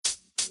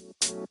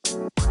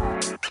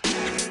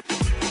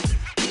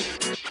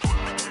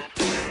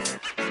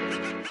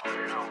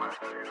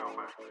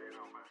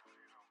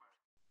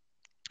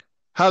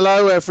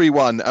Hello,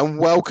 everyone, and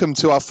welcome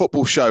to our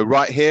football show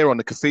right here on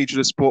the Cathedral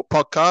of Sport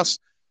podcast.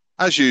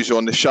 As usual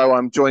on the show,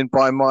 I'm joined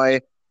by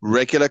my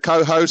regular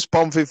co-host,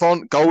 Bon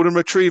Vivant, Golden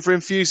Retriever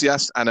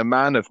enthusiast, and a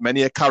man of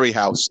many a curry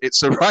house. It's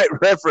the Right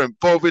Reverend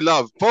Bob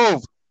Love.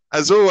 Bob,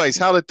 as always,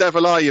 how the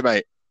devil are you,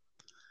 mate?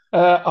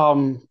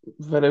 I'm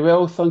very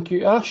well, thank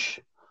you, Ash.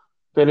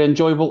 Very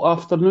enjoyable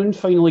afternoon,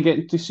 finally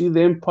getting to see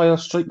The Empire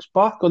Strikes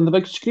Back on the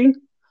big screen.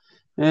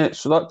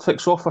 So that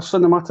ticks off a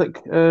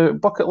cinematic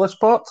bucket list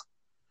part.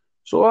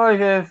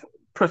 So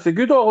pretty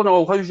good all in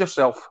all. How's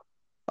yourself?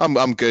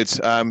 I'm good.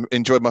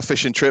 Enjoyed my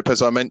fishing trip,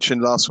 as I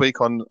mentioned last week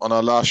on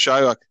our last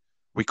show.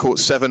 We caught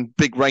 7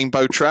 big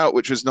rainbow trout,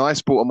 which was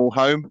nice. Brought them all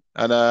home.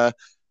 And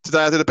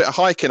today I did a bit of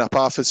hiking up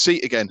Arthur's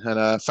Seat again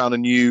and found a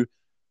new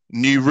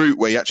route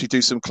where you actually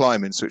do some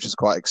climbing, which is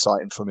quite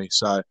exciting for me.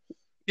 So,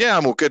 yeah,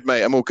 I'm all good,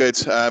 mate. I'm all good.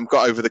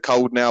 Got over the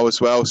cold now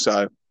as well,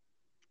 so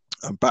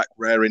I'm back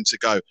raring to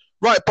go.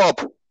 Right,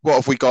 Bob, what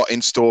have we got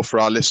in store for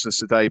our listeners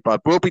today,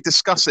 bud? We'll be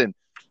discussing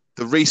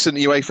the recent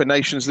UEFA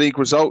Nations League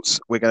results.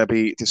 We're going to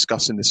be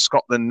discussing the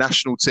Scotland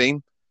national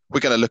team. We're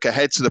going to look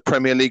ahead to the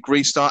Premier League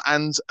restart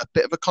and a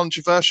bit of a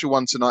controversial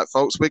one tonight,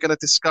 folks. We're going to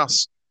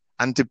discuss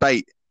and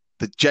debate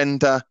the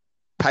gender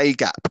pay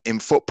gap in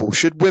football.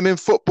 Should women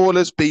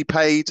footballers be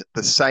paid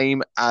the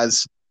same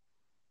as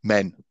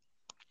men?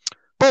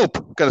 Bob,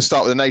 we're going to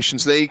start with the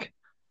Nations League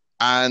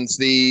and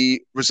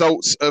the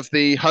results of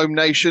the home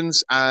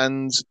nations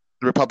and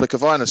the Republic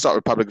of Ireland. Start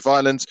with Republic of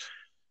Ireland.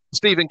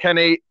 Stephen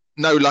Kenny,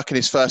 no luck in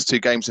his first 2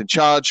 games in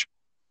charge.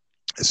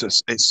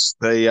 It's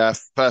the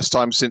first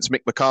time since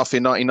Mick McCarthy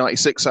in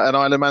 1996 that an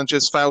Ireland manager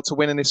has failed to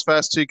win in his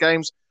first 2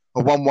 games.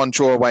 A 1-1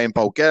 draw away in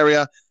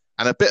Bulgaria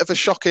and a bit of a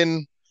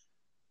shocking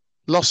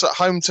loss at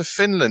home to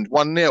Finland,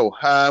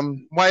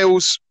 1-0.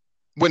 Wales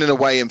winning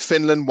away in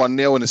Finland,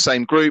 1-0 in the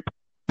same group,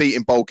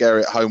 beating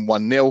Bulgaria at home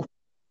 1-0.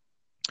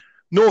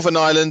 Northern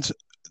Ireland,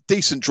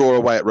 decent draw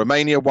away at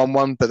Romania,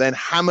 1-1, but then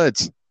hammered,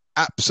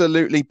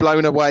 absolutely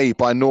blown away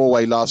by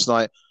Norway last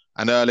night.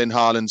 And Erling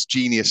Haaland's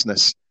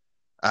geniusness.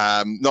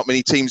 Not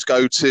many teams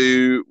go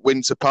to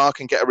Windsor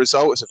Park and get a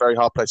result. It's a very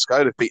hard place to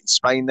go. They've beaten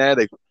Spain there.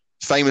 They've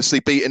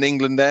famously beaten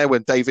England there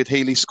when David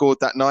Healy scored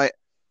that night.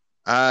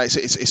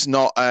 It's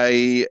not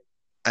an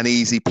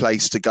easy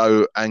place to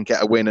go and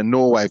get a win. And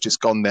Norway have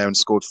just gone there and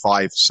scored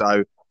 5.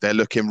 So they're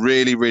looking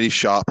really, really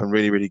sharp and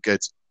really, really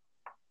good.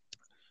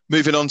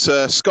 Moving on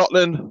to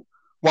Scotland.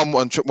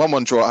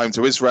 1-1 draw at home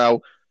to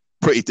Israel.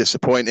 Pretty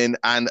disappointing.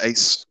 And a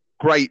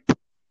scrape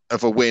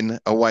of a win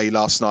away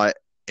last night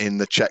in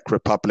the Czech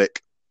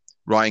Republic.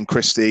 Ryan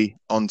Christie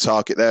on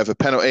target there for a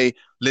penalty.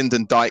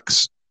 Lyndon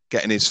Dykes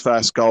getting his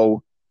first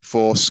goal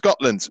for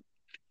Scotland.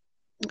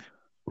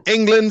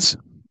 England,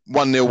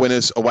 1-0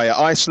 winners away at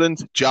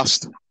Iceland.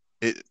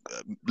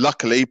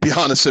 Luckily,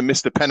 Bjarnason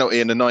missed a penalty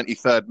in the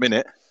 93rd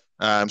minute.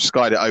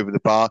 Skied it over the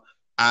bar.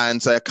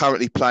 And they're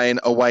currently playing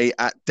away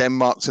at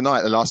Denmark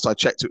tonight. The last I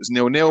checked, it was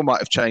 0-0. Might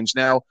have changed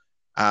now.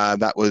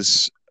 That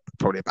was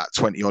probably about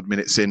 20 odd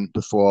minutes in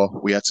before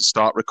we had to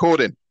start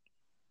recording.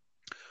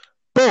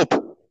 Bob,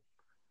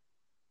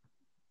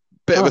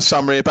 bit of a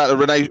summary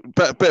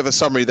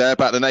there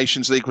about the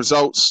Nations League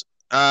results.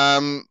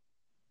 Ireland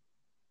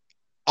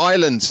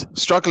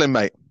struggling,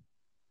 mate.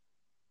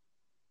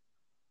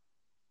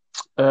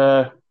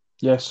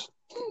 Yes.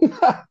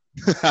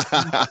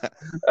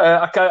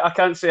 I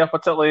can't say I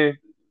particularly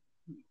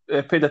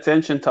paid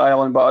attention to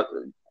Ireland, but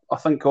I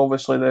think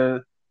obviously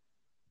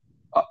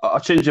a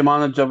change of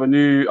manager with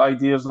new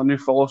ideas and a new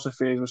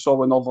philosophy, as we saw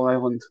with Northern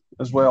Ireland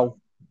as well,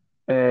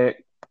 can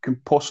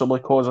possibly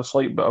cause a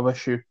slight bit of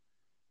issue.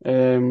 I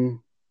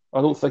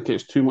don't think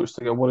it's too much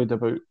to get worried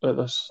about at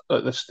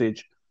this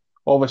stage.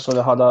 Obviously,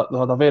 they had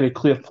a very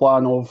clear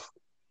plan of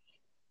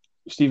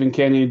Stephen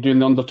Kenny doing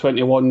the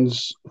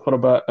under-21s for a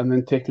bit and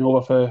then taking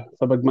over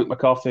for Big Mick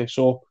McCarthy.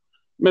 So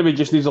maybe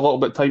just needs a little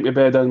bit of time to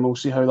bed in. We'll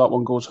see how that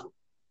one goes.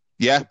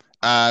 Yeah.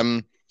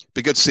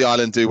 Be good to see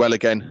Ireland do well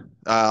again.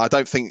 I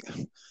don't think.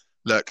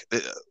 Look,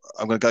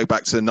 I'm going to go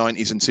back to the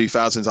 90s and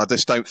 2000s. I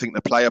just don't think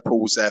the player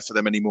pool's there for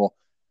them anymore.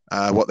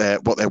 What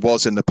there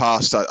was in the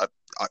past,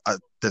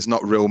 there's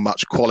not real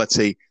much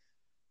quality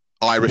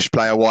Irish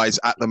player-wise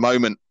at the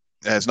moment.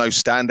 There's no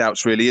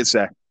standouts really, is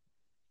there,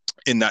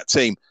 in that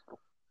team?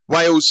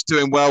 Wales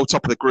doing well,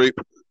 top of the group,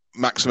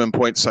 maximum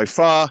points so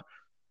far.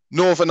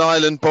 Northern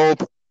Ireland,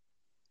 Bob.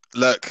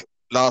 Look,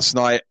 last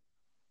night,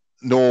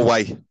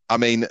 Norway. I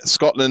mean,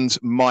 Scotland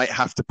might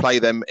have to play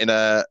them in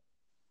a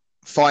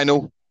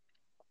final.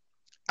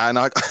 And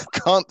I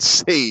can't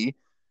see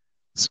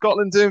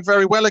Scotland doing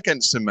very well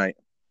against them, mate.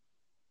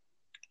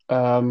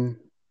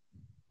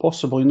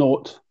 Possibly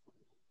not.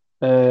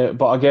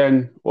 But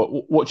again,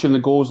 watching the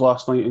goals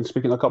last night and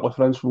speaking to a couple of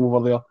friends from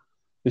over there,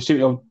 they seem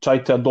to have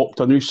tried to adopt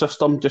a new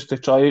system just to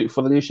try out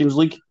for the Nations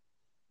League,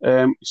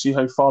 see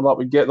how far that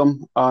would get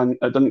them, and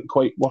it didn't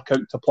quite work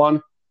out to plan.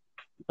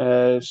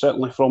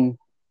 Certainly from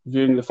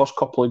viewing the first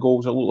couple of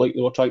goals, it looked like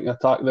they were trying to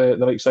attack the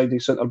right side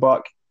of centre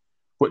back,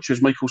 which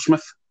was Michael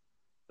Smith.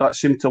 That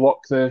seemed to work.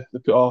 They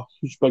put a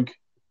huge big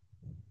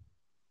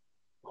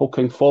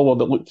hulking forward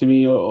that looked to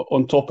me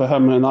on top of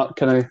him, and that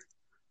kind of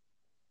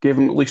gave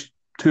him at least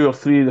 2 or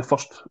 3 out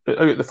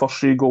of the first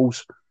 3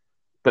 goals.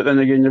 But then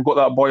again, you've got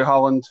that boy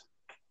Haaland.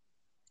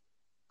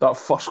 That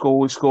first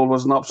goal he scored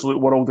was an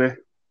absolute worldie.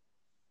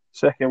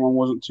 Second one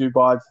wasn't too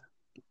bad.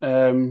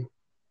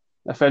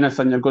 If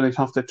anything, you're going to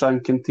have to try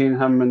and contain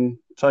him and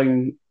try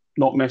and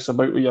not mess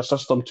about with your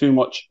system too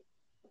much.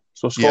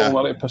 So Scotland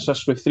were to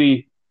persist with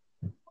 3.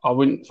 I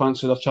wouldn't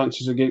fancy their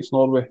chances against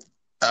Norway.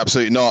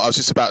 Absolutely not. I was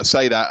just about to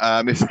say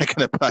that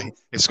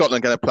if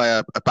Scotland are going to play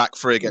a back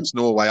 3 against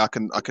Norway, I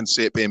can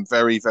see it being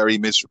very, very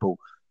miserable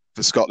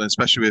for Scotland,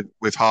 especially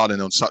with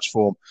Haaland on such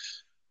form.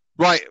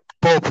 Right,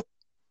 Bob,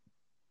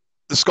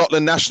 the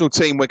Scotland national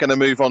team we're going to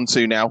move on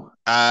to now.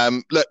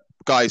 Look,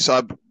 guys,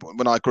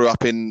 when I grew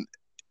up in,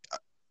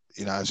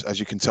 as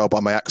you can tell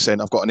by my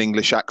accent, I've got an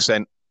English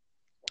accent.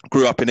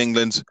 Grew up in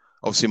England.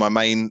 Obviously, my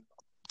main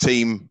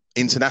team,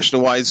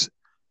 international-wise,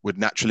 would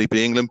naturally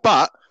be England.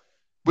 But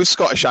with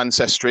Scottish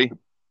ancestry,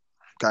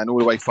 going all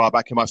the way far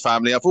back in my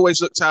family, I've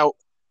always looked out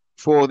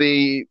for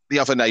the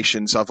other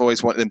nations. I've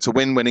always wanted them to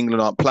win when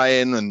England aren't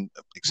playing, and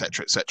et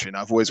cetera, et cetera. And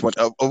I've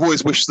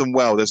always wished them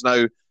well. There's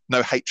no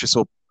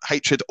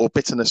hatred or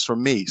bitterness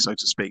from me, so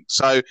to speak.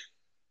 So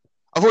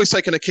I've always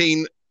taken a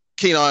keen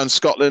eye on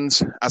Scotland,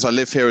 as I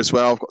live here as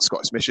well. I've got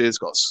Scottish missus,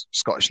 got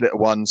Scottish little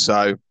ones,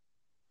 so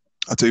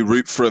I do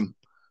root for them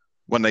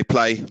when they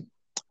play.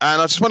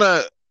 And I just want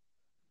to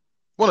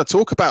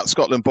talk about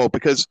Scotland, Bob,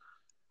 because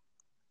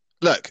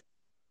look,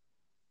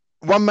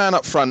 one man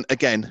up front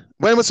again.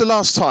 When was the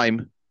last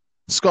time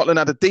Scotland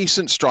had a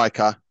decent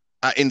striker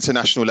at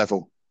international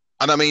level?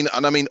 And I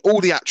mean all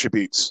the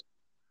attributes.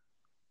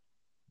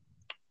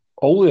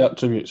 All the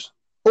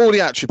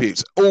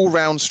attributes.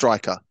 All-round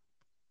striker.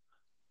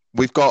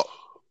 We've got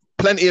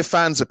plenty of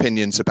fans'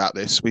 opinions about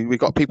this. We've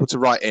got people to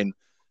write in,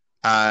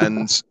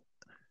 and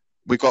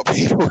we've got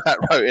people that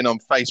wrote in on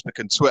Facebook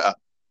and Twitter.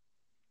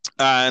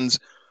 And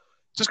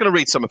just going to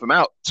read some of them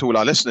out to all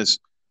our listeners.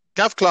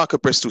 Gav Clark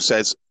of Bristol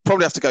says,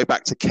 probably have to go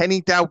back to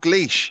Kenny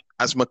Dalglish,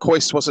 as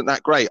McCoist wasn't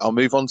that great. I'll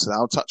move on to that.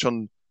 I'll touch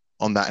on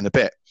that in a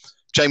bit.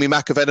 Jamie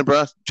Mack of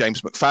Edinburgh,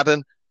 James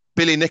McFadden.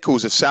 Billy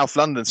Nichols of South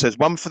London says,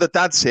 one for the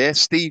dads here,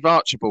 Steve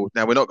Archibald.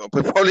 Now, we're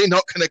probably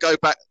not going to go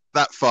back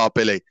that far,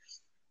 Billy.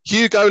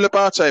 Hugo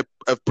Labato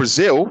of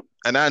Brazil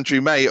and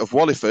Andrew May of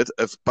Walliford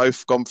have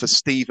both gone for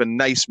Stephen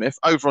Naismith.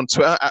 Over on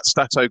Twitter, at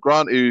Stato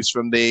Grant, who's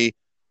from the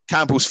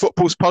Campbell's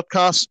Footballs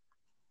podcast,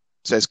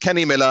 says,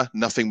 Kenny Miller,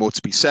 nothing more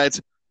to be said.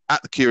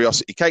 At the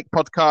Curiosity Cake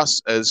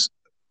podcast, has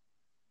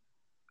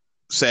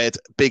said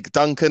Big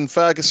Duncan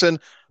Ferguson,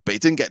 but he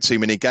didn't get too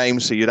many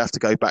games, so you'd have to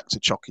go back to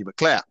Chocky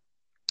McClare.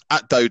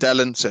 At Dode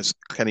Ellen says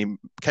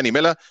Kenny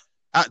Miller.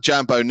 At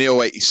Jambo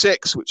Neil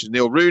 86, which is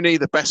Neil Rooney,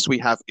 the best we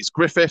have is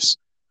Griffiths.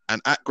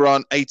 And at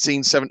Grant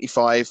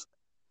 1875,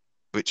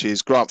 which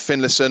is Grant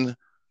Finlayson,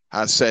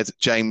 has said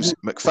James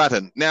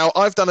McFadden. Now,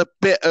 I've done a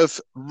bit of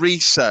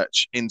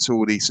research into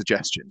all these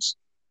suggestions.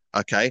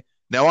 Okay.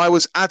 Now, I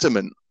was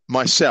adamant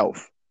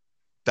myself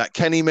that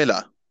Kenny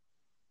Miller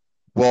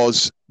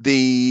was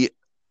the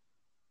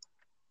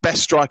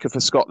best striker for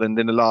Scotland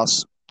in the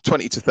last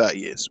 20 to 30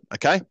 years.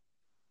 Okay.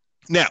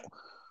 Now,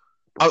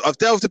 I've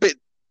delved a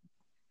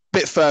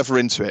bit further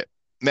into it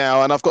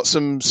now, and I've got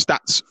some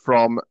stats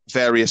from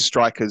various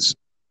strikers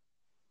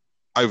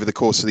over the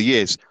course of the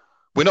years.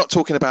 We're not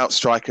talking about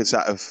strikers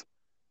that have,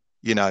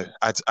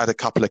 had a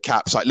couple of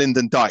caps. Like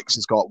Lyndon Dykes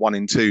has got 1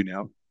 in 2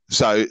 now,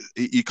 so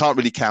you can't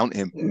really count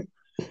him.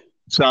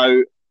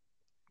 So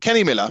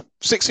Kenny Miller,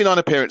 69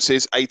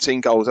 appearances,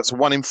 18 goals. That's a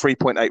 1 in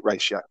 3.8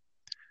 ratio.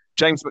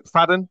 James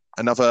McFadden,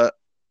 another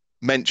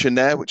mention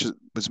there, which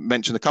was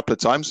mentioned a couple of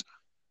times.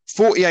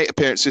 48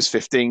 appearances,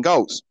 15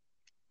 goals.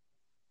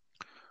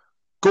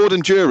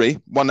 Gordon Durie,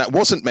 one that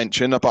wasn't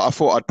mentioned, but I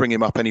thought I'd bring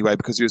him up anyway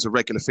because he was a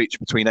regular feature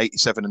between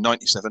 87 and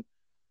 97.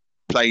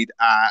 Played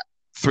at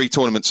 3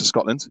 tournaments for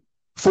Scotland.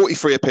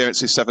 43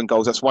 appearances, 7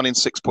 goals. That's 1 in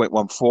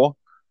 6.14.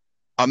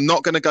 I'm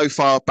not going to go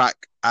far back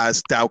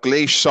as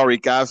Dalglish. Sorry,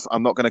 Gav.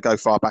 I'm not going to go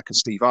far back as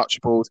Steve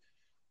Archibald.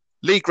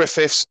 Lee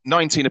Griffiths,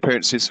 19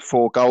 appearances,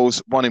 4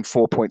 goals, 1 in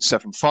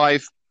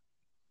 4.75.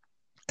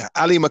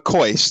 Ali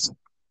McCoist,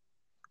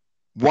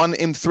 1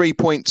 in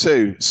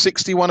 3.2,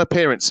 61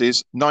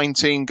 appearances,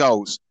 19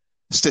 goals.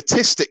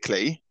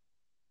 Statistically,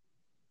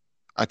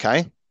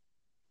 okay.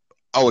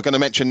 Oh, we're going to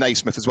mention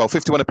Naismith as well.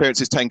 51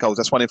 appearances, 10 goals.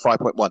 That's 1 in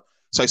 5.1.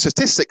 So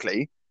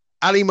statistically,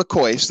 Ali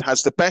McCoist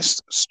has the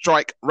best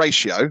strike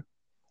ratio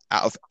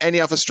out of any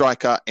other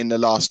striker in the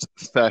last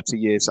 30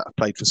 years that have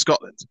played for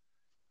Scotland.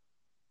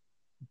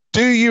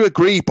 Do you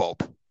agree,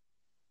 Bob,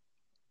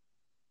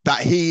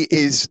 that he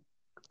is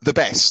the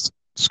best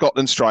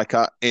Scotland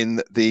striker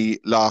in the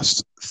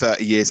last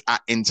 30 years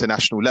at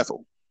international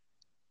level?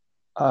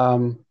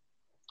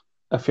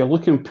 If you're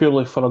looking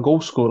purely for a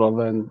goal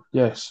scorer, then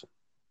yes.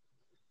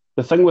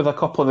 The thing with a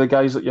couple of the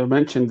guys that you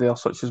mentioned there,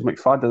 such as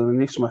McFadden and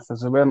Naismith,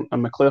 as they weren't,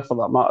 and McClare for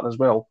that matter as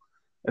well,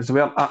 is they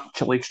weren't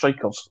actually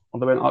strikers, or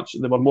they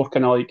were more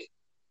kind of like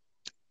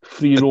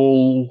free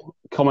roll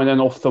coming in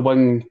off the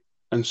wing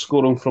and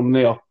scoring from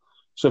there.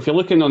 So if you're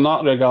looking in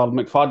that regard,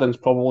 McFadden's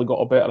probably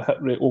got a better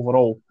hit rate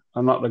overall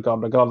in that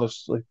regard,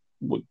 regardless, like,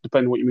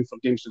 depending on what you mean for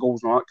games to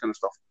goals and all that kind of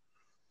stuff.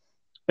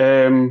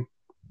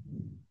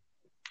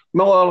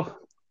 Miller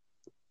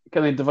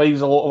kind of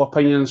divides a lot of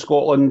opinion in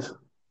Scotland.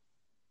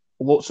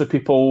 Lots of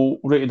people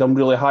rated him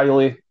really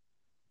highly.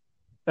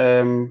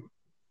 I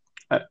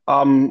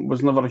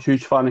was never a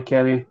huge fan of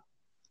Kenny.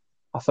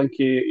 I think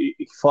he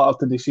flattered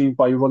to deceive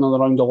by running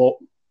around a lot.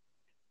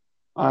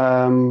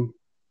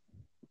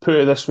 Put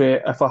it this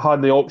way, if I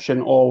had the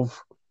option of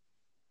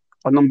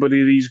a number of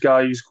these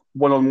guys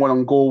one-on-one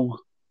on goal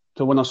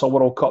to win us a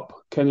World Cup,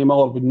 Kenny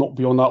Miller would not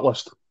be on that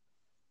list.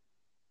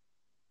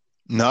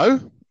 No?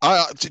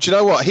 Do you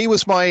know what? He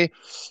was my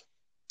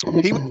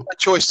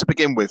choice to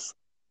begin with.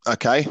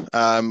 Okay.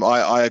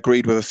 I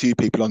agreed with a few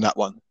people on that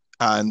one.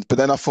 But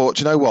then I thought,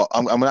 do you know what?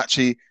 I'm going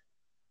to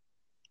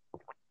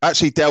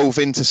actually delve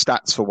into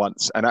stats for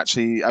once and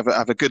actually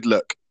have a good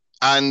look.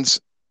 And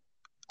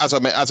as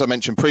I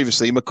mentioned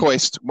previously,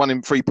 McCoist won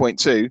in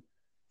 3.2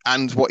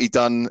 and what he'd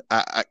done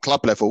at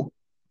club level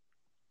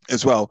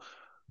as well.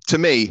 To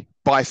me,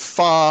 by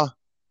far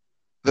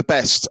the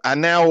best.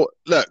 And now,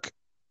 look,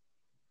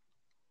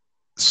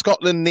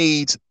 Scotland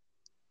need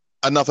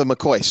another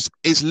McCoist.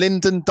 Is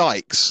Lyndon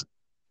Dykes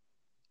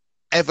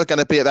ever going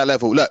to be at that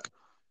level? Look,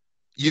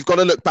 you've got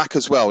to look back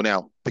as well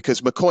now,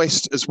 because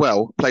McCoist as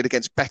well played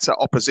against better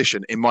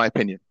opposition, in my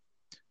opinion.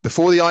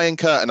 Before the Iron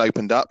Curtain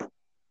opened up,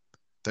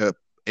 they're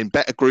in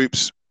better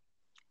groups,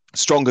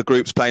 stronger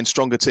groups, playing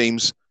stronger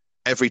teams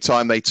every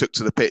time they took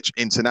to the pitch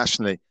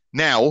internationally.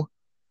 Now,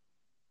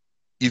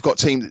 you've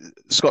got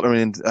Scotland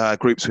in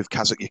groups with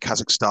your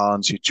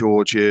Kazakhstans, your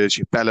Georgias,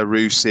 your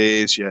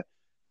Belaruses, your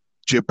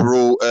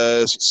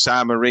Gibraltars,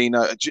 San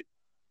Marino. Do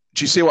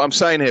you see what I'm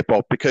saying here,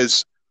 Bob?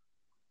 Because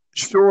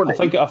surely,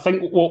 I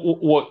think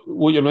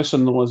what you're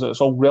missing though is that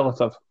it's all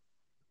relative.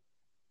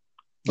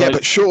 Yeah, right?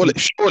 But surely,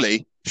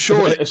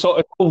 it's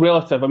all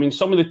relative. I mean,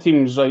 some of the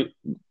teams, right?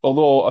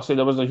 Although I said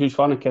I was a huge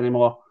fan of Kenny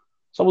Miller,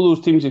 some of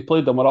those teams he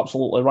played them were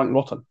absolutely rank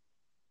rotten.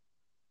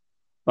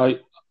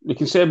 Right? We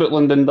can say about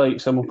Lyndon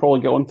Dykes, and we'll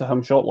probably get onto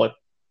him shortly.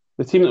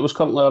 The team that was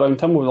currently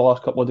around him over the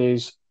last couple of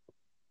days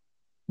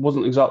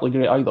wasn't exactly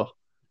great either,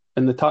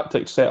 and the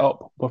tactics set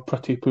up were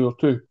pretty poor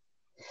too.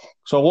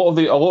 So a lot of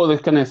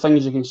the kind of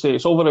things you can say,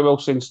 it's all very well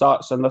saying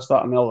stats and this,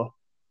 that, and the other,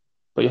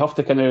 but you have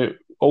to kind of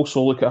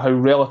also look at how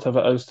relative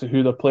it is to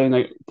who they're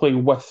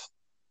playing with,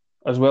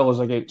 as well as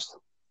against.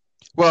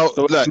 Well,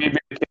 so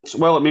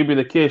it may be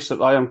the case that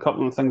the Iron Cup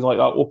and things like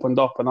that opened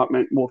up, and that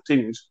meant more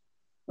teams.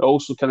 It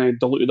also kind of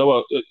diluted our.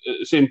 At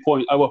the same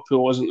point, our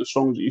pool isn't as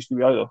strong as it used to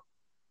be either.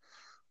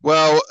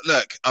 Well,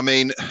 look, I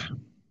mean,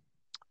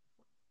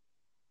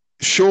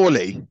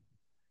 surely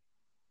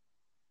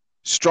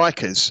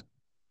strikers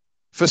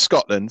for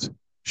Scotland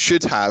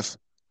should have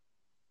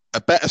a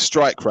better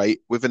strike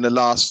rate within the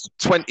last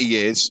 20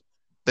 years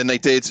than they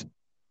did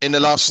in the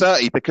last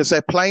 30, because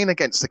they're playing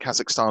against the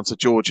Kazakhstans, the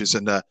Georgias,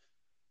 and do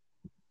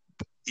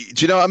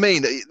you know what I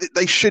mean?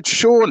 They should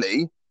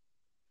surely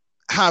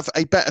have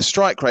a better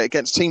strike rate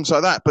against teams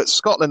like that. But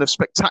Scotland have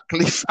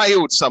spectacularly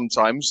failed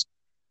sometimes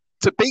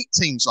to beat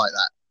teams like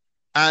that.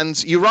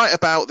 And you're right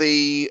about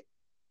the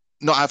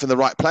not having the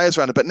right players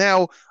around it. But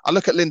now I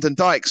look at Lyndon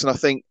Dykes and I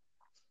think,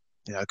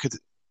 you know,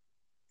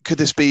 could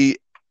this be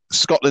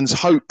Scotland's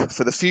hope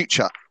for the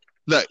future?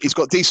 Look, he's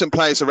got decent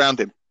players around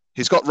him.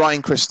 He's got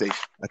Ryan Christie,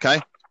 okay?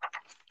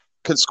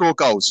 Can score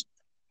goals.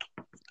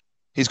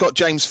 He's got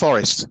James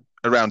Forrest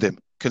around him,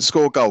 can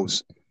score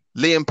goals.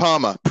 Liam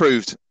Palmer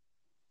proved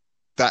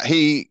that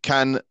he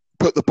can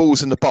put the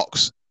balls in the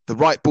box, the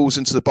right balls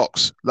into the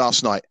box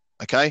last night,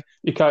 okay?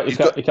 He can't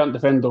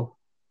defend though.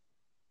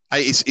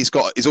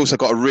 He's also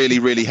got a really,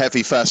 really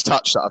heavy first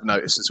touch that I've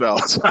noticed as well.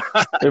 As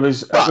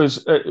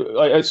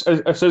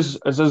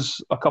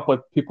a couple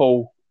of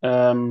people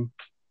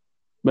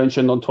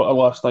mentioned on Twitter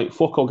last night,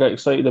 folk will get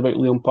excited about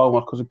Liam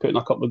Palmer because he put in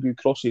a couple of good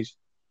crosses.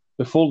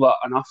 Before that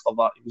and after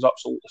that, he was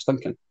absolutely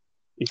stinking.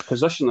 His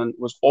positioning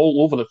was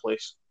all over the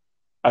place,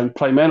 and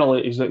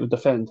primarily he's out to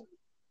defend.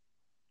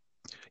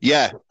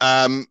 Yeah,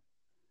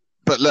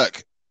 but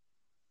look,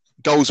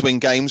 goals win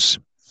games.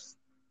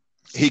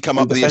 He come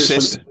up with the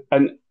assist.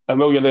 And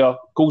while you're there,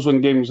 goals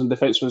win games and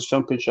defence wins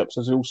championships,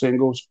 as the old saying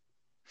goes.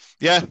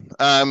 Yeah,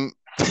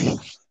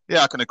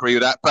 yeah, I can agree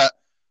with that. But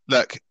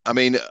look, I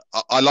mean,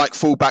 I like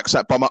fullbacks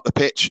that bomb up the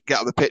pitch, get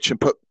up the pitch and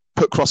put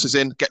crosses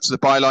in, get to the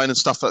byline and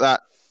stuff like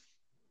that.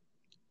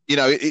 You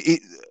know,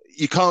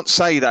 you can't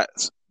say that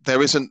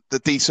there isn't the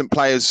decent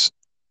players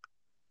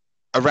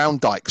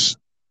around Dykes.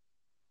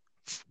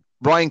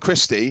 Ryan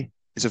Christie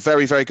is a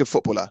very, very good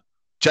footballer.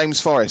 James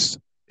Forrest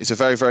is a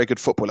very, very good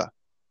footballer.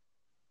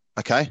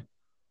 Okay?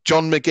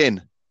 John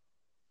McGinn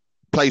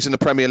plays in the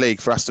Premier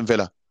League for Aston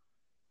Villa.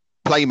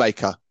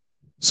 Playmaker.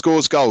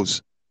 Scores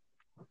goals.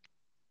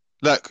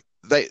 Look,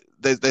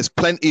 there's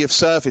plenty of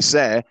service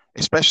there,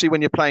 especially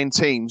when you're playing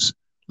teams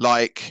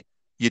like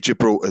your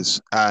Gibraltars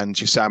and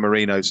your San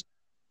Marinos.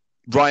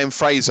 Ryan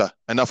Fraser,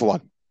 another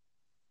one.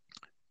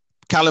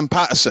 Callum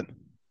Patterson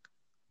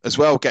as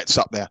well gets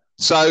up there.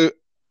 So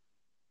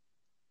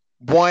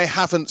why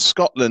haven't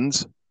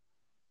Scotland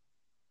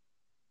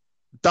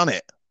done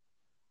it?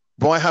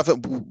 Why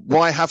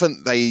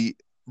haven't they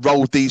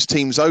rolled these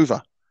teams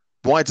over?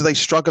 Why do they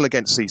struggle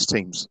against these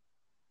teams?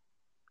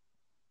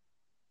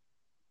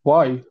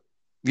 Why?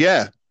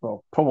 Yeah.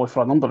 Well, probably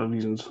for a number of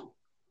reasons.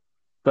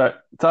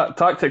 But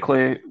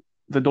tactically,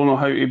 they don't know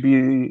how to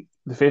be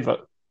the favourite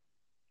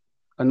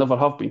and never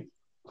have been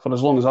for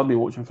as long as I've been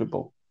watching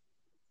football.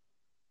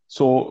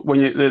 So when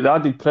the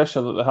added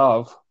pressure that they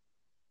have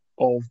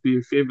of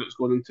being favourites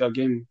going into a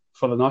game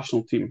for the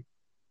national team,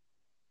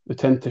 they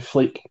tend to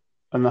flake,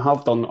 and they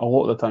have done a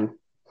lot of the time.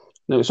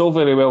 Now, it's all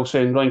very well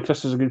saying Ryan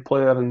Christie is a good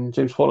player and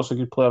James Forrest is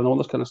a good player and all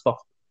this kind of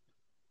stuff.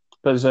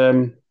 But as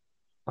a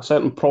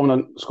certain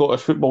prominent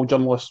Scottish football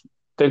journalist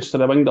tends to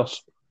remind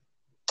us,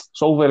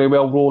 it's all very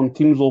well rolling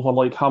teams over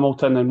like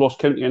Hamilton and Ross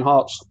County and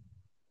Hearts.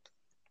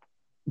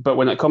 But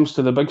when it comes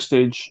to the big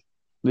stage,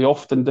 they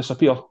often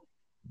disappear.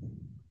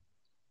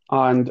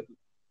 And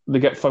they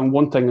get found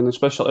wanting, and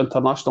especially at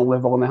international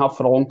level, and they have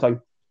for a long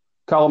time.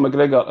 Callum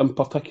McGregor, in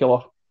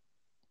particular,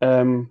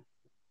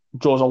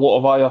 draws a lot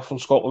of ire from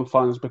Scotland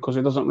fans because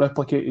he doesn't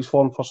replicate his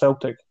form for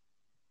Celtic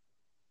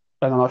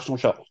in a national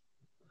shirt.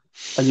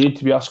 And you need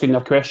to be asking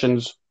your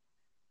questions,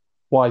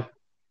 why?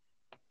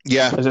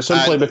 Yeah. Is it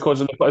simply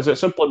because of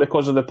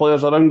the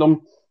players around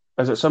him?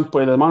 Is it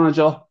simply the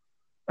manager?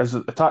 Is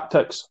it the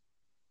tactics?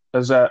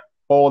 Is it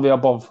all of the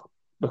above?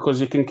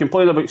 Because you can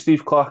complain about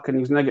Steve Clarke and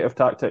his negative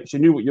tactics. You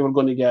knew what you were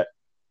going to get.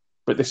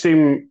 But the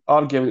same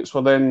arguments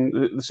were then,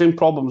 the same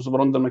problems were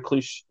under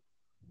McLeish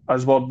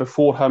as were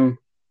before him,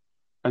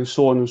 and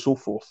so on and so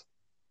forth.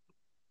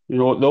 You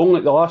know,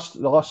 the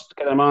last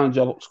kind of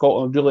manager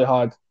Scotland really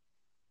had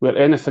where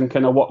anything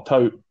kind of worked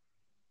out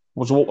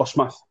was Walter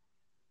Smith.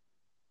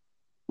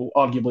 Well,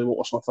 arguably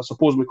Walter Smith. I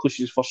suppose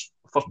McLeish's first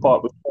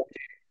part was okay.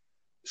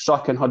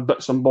 Strachan had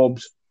bits and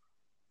bobs,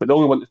 but the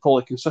only one that's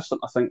probably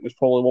consistent, I think, was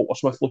probably Walter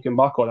Smith looking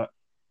back on it.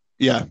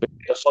 Yeah. But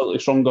a slightly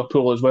stronger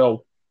pool as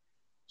well.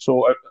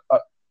 So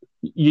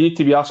you need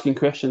to be asking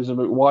questions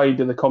about why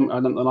do they come to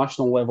an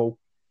international level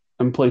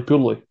and play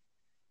poorly.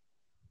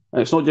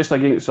 And it's not just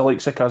against the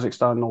likes of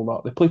Kazakhstan and all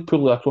that. They play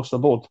poorly across the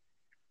board.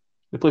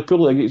 They play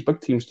poorly against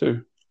big teams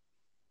too.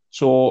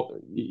 So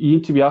you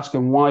need to be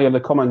asking why are they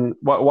coming?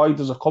 Why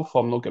does a club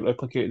form not get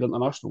replicated at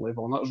international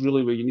level? And that's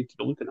really where you need to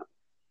be looking at.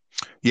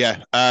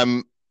 Yeah,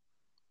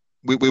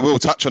 we will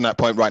touch on that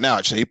point right now,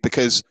 actually,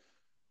 because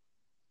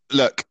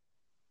look,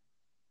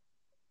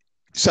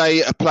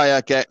 say a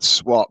player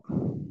gets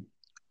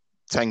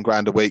 10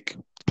 grand a week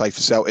to play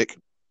for Celtic,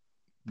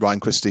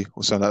 Ryan Christie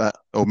or something like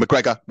that, or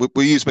McGregor.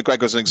 We'll use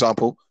McGregor as an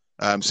example,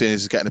 seeing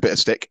as he's getting a bit of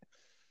stick. I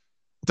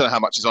don't know how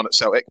much he's on at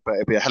Celtic, but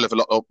it'll be a hell of a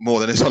lot more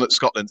than he's on at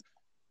Scotland.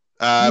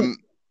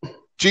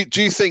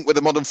 Do you think with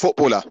a modern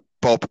footballer,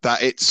 Bob,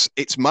 that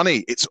it's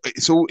money?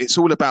 It's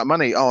all about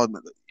money. Oh,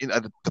 you know,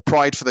 the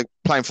pride for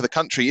playing for the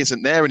country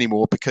isn't there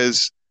anymore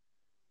because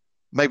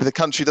maybe the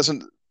country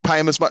doesn't pay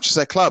them as much as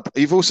their club.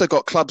 You've also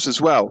got clubs as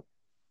well.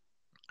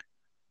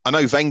 I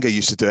know Wenger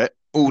used to do it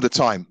all the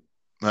time,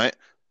 right?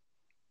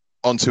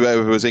 On to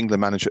whoever was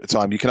England manager at the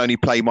time. You can only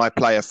play my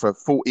player for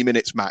 40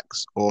 minutes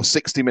max or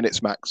 60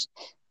 minutes max.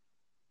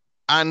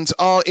 And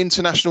are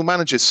international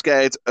managers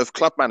scared of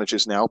club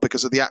managers now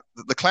because of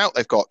the clout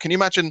they've got? Can you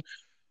imagine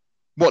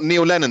what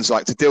Neil Lennon's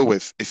like to deal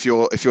with if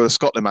you're a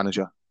Scotland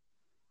manager?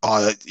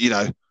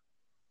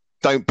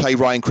 Don't play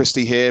Ryan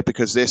Christie here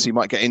because he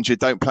might get injured.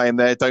 Don't play him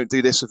there. Don't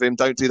do this with him.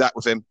 Don't do that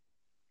with him.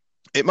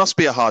 It must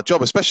be a hard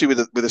job, especially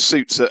with the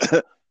suits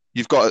that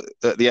you've got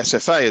at the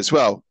SFA as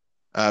well,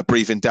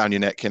 breathing down your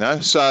neck. You know.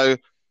 So,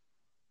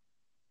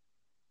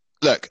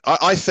 look,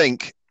 I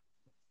think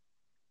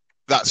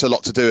that's a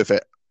lot to do with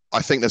it.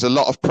 I think there's a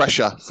lot of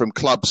pressure from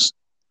clubs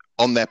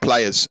on their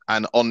players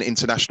and on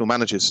international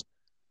managers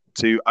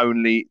to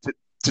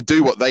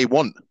do what they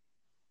want.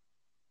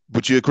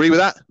 Would you agree with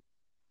that?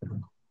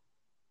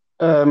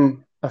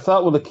 If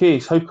that were the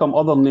case, how come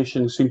other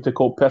nations seem to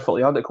cope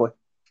perfectly adequately?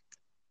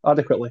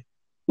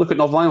 Look at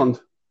Northern Ireland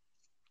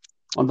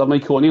under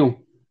Michael O'Neill.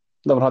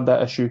 Never had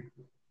that issue.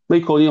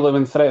 Michael O'Neill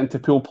even threatened to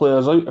pull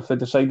players out if they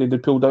decided they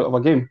pulled out of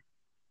a game,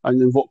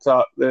 and invoked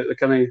that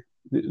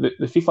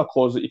the FIFA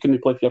clause that you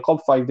couldn't play for your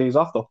club 5 days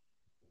after.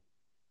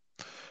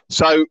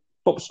 So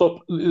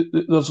stop.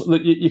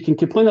 You can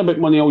complain about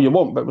money all you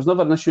want, but it was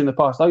never an issue in the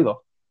past either.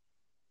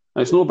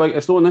 And it's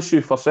not an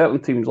issue for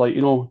certain teams like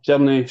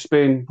Germany,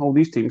 Spain, all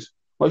these teams.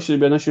 Why should it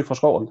be an issue for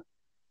Scotland?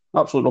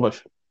 Absolute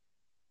rubbish.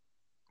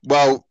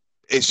 Well,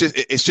 it's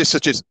just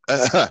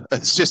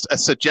a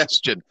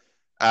suggestion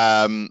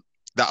that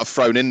I've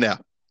thrown in there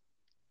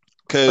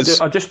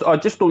because I just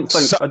don't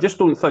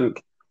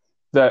think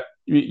that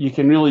you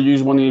can really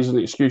use money as an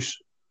excuse.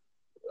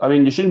 I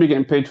mean, you shouldn't be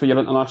getting paid for your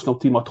international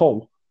team at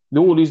all. The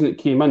only reason it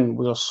came in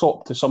was a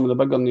sop to some of the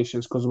bigger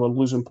nations because they were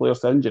losing players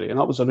to injury, and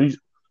that was the reason,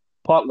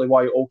 partly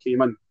why it all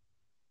came in.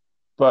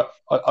 But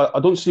I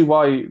don't see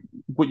why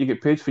what you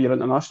get paid for your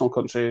international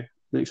country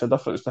makes a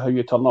difference to how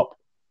you turn up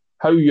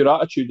how your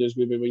attitude is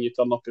maybe when you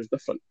turn up is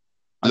different.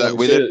 And I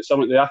would say that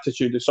some of the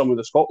attitude of some of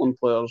the Scotland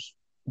players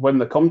when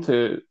they come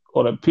to,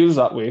 or it appears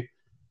that way,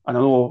 and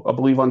I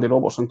believe Andy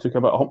Robertson took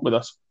a bit of hump with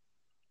this,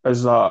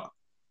 is that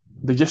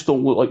they just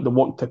don't look like they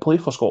want to play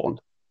for Scotland.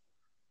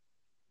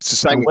 It's the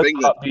same with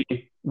England.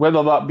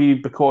 Whether that be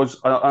because,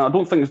 I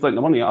don't think it's like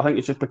the money, I think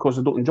it's just because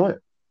they don't enjoy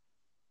it.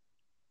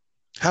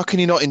 How can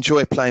you not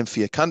enjoy playing for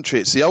your country?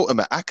 It's the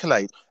ultimate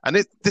accolade.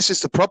 And this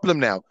is the problem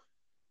now.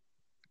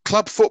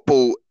 Club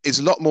football is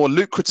a lot more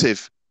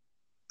lucrative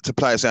to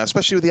players now,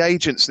 especially with the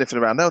agents sniffing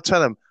around. They'll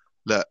tell them,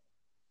 look,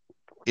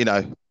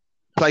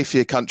 play for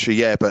your country,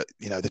 yeah, but,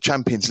 the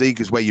Champions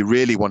League is where you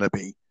really want to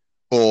be,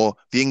 or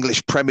the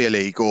English Premier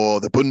League or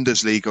the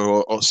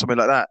Bundesliga or something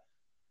like that.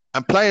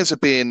 And players are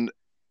being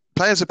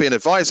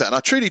advised that, and I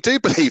truly do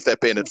believe they're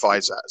being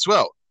advised that as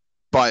well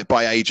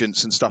by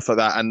agents and stuff like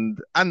that,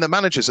 and the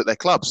managers at their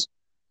clubs.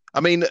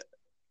 I mean,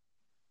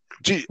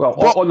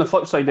 on the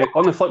flip side of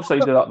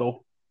that,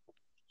 though,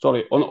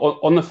 sorry,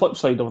 on the flip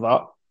side of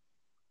that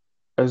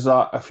is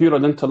that if you're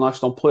an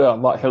international player,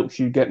 that helps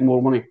you get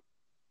more money.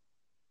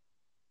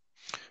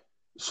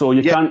 So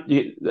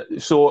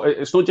so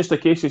it's not just a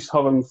case of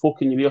having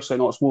folk in your ear saying,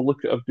 "Oh, it's more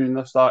lucrative doing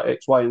this, that,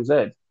 X, Y, and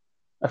Z."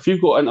 If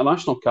you've got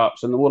international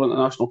caps, and the more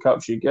international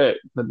caps you get,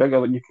 the bigger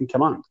that you can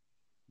command.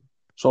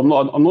 So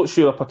I'm not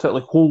sure I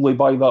particularly wholly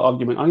buy that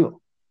argument either.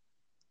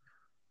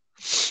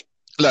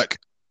 Look,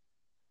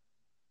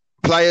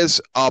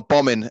 players are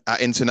bombing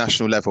at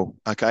international level,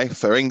 okay,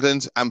 for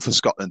England and for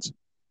Scotland.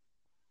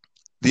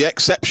 The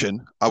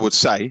exception, I would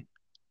say,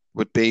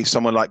 would be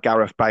someone like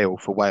Gareth Bale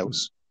for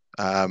Wales.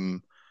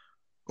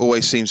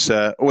 Always seems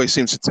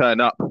to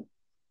turn up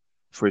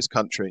for his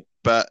country,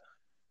 but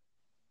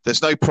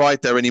there's no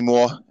pride there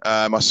anymore.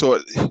 I saw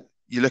it.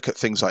 You look at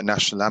things like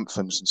national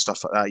anthems and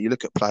stuff like that. You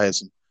look at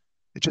players, and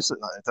it just look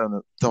like they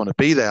don't want to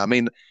be there. I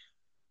mean,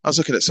 I was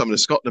looking at some of the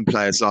Scotland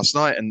players last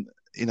night, and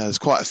there's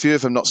quite a few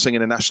of them not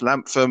singing a national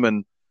anthem.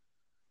 And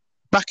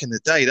back in the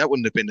day, that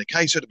wouldn't have been the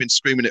case. They'd have been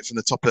screaming it from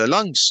the top of their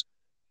lungs.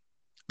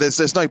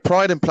 There's no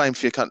pride in playing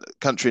for your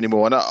country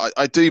anymore. And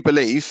I do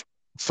believe,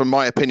 from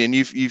my opinion,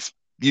 you've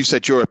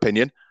said your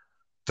opinion,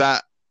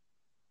 that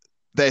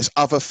there's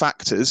other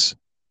factors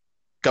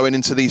going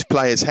into these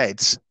players'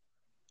 heads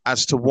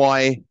as to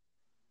why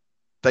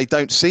they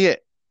don't see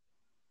it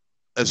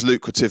as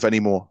lucrative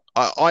anymore.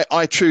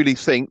 I truly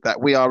think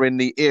that we are in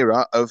the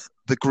era of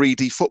the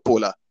greedy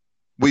footballer.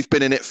 We've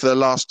been in it for the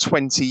last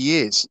 20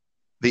 years,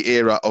 the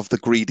era of the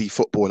greedy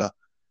footballer.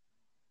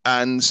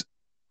 And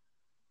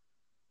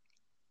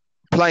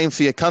playing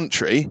for your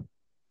country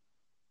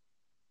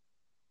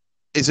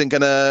isn't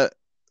going to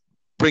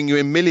bring you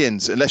in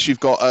millions unless you've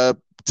got a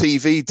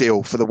TV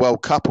deal for the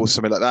World Cup or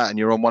something like that, and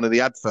you're on one of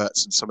the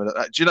adverts and something like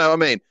that. Do you know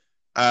what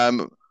I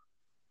mean?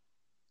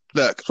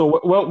 Look. So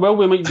while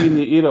we might be in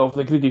the era of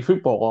the greedy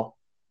footballer,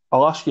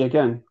 I'll ask you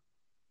again,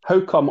 how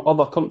come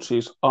other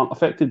countries aren't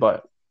affected by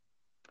it?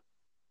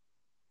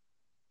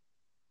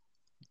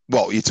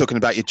 What, you're talking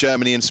about your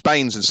Germany and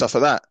Spain's and stuff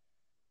like that?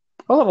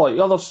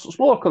 Other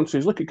smaller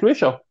countries. Look at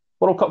Croatia,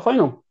 World Cup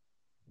final.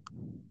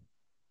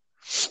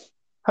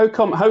 How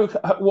come?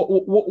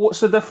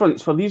 What's the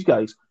difference for these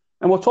guys?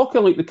 And we're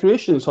talking like the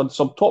Croatians had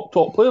some top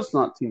players in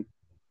that team.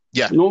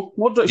 Yeah,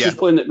 Modric is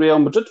playing at Real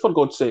Madrid, for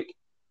God's sake.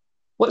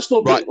 Let's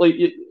not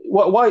be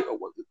why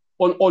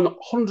on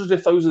hundreds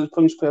of thousands of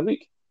pounds per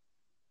week.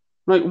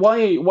 Right?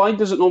 Why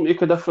does it not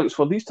make a difference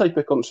for these type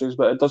of countries,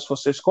 but it does for,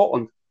 say,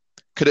 Scotland?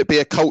 Could it be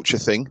a culture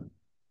thing,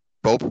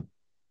 Bob?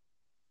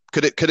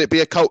 Could it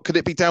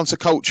be down to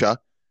culture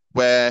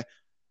where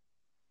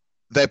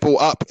they're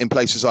brought up in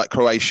places like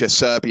Croatia,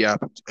 Serbia,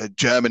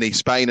 Germany,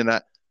 Spain, and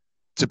that,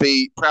 to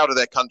be proud of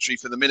their country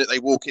from the minute they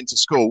walk into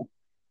school,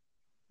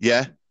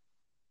 yeah,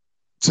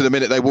 to the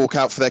minute they walk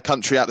out for their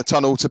country out the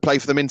tunnel to play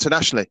for them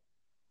internationally?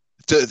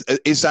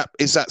 Is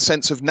that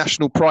sense of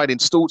national pride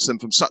installed to them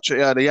from such an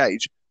early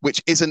age,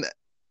 which isn't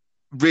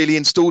really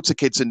installed to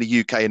kids in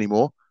the UK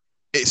anymore?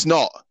 It's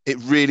not. It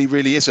really,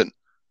 really isn't.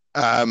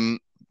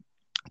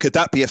 Could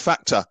that be a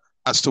factor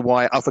as to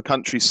why other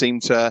players seem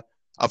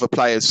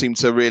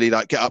to really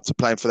get up to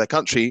playing for their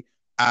country,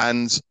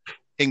 and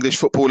English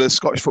footballers,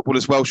 Scottish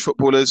footballers, Welsh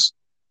footballers,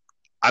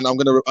 and I'm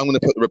gonna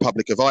put the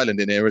Republic of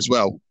Ireland in here as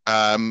well,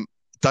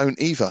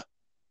 don't either?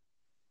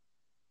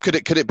 Could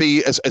it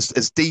be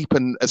as deep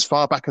and as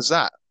far back as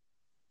that?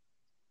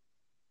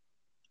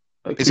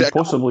 It could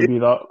possibly be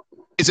that.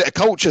 Is it a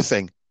culture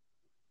thing?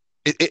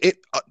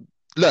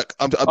 Look,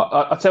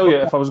 I tell you,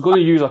 if I was going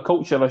to use a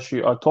culture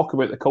issue, I'd talk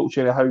about the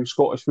culture of how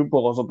Scottish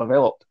footballers are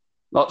developed.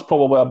 That's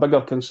probably a bigger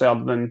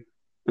concern than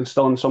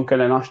instilling some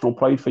kind of national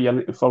pride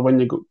for when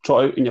you go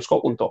trot out in your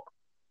Scotland top.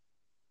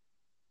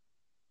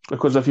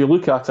 Because if you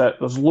look at it,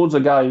 there's loads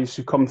of guys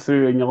who come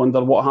through and you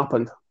wonder what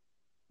happened.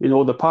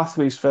 The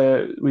pathways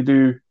we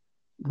do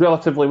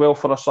relatively well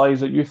for our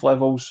size at youth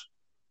levels.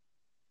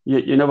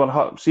 You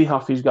never see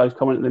half these guys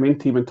coming to the main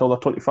team until they're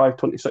 25,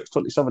 26,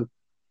 27.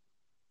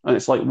 And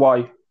it's like,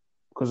 why?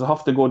 Because they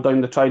have to go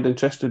down the tried and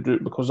tested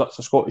route because that's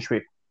the Scottish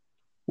way.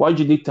 Why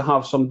do you need to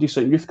have some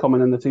decent youth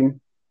coming in the team?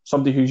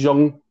 Somebody who's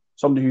young,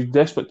 somebody who's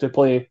desperate to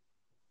play,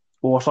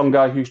 or some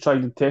guy who's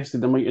tried and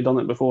tested and might have done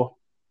it before.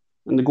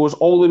 And it goes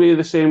all the way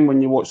the same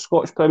when you watch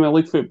Scottish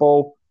Premiership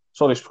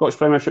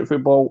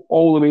football,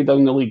 all the way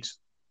down the leagues.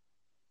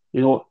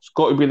 It's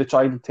got to be the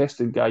tried and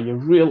tested guy.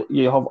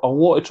 You have a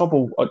lot of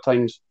trouble at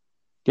times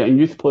getting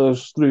youth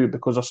players through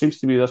because there seems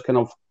to be this kind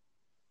of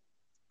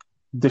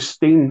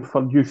disdain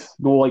for youth,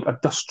 like a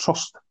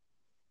distrust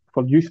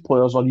for youth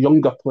players or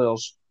younger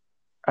players.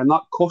 And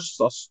that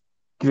costs us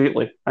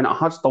greatly, and it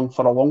has done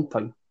for a long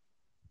time.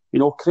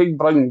 Craig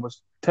Brown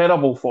was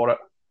terrible for it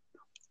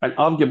and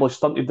arguably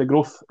stunted the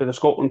growth of the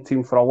Scotland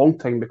team for a long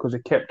time because he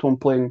kept on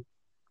playing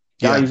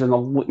guys in the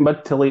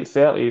mid to late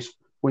 30s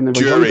when there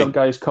were younger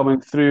guys coming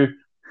through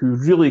who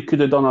really could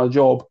have done a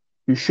job,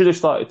 who should have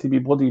started to be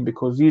bloody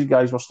because these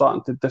guys were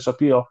starting to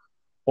disappear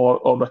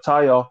or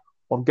retire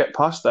or get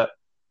past it.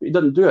 But he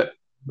didn't do it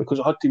because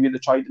it had to be the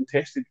tried and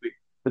tested way.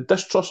 The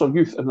distrust of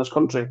youth in this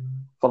country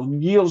for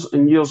years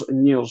and years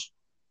and years,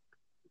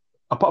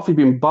 apart from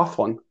being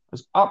baffling,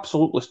 has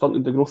absolutely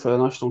stunted the growth of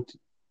the national team.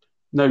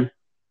 Now,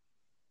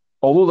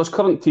 although this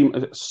current team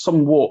is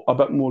somewhat a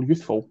bit more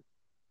youthful,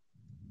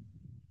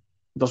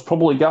 there's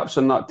probably gaps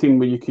in that team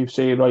where you could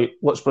say, right,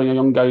 let's bring a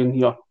young guy in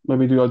here,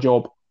 maybe do a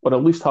job, or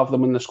at least have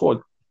them in the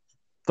squad.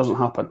 Doesn't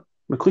happen.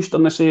 McLeish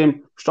done the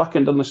same,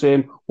 Strachan done the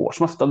same, Walter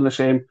Smith done the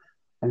same,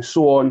 and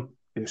so on,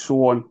 and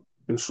so on,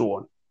 and so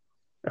on.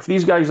 If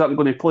these guys aren't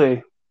going to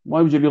play,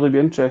 why would you really be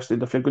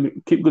interested if you're going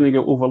to keep get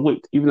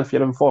overlooked, even if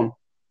you're in form?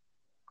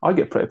 I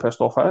get pretty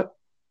pissed off at it.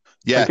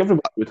 Yeah. I think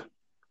everybody would.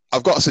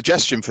 I've got a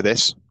suggestion for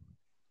this.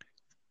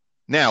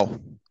 Now,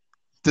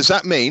 does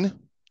that mean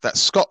that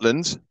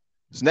Scotland's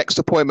next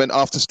appointment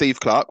after Steve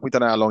Clarke, we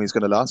don't know how long he's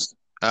going to last,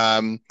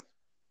 the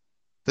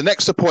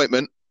next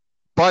appointment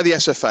by the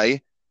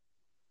SFA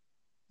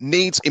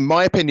needs, in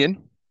my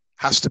opinion,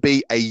 has to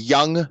be a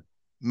young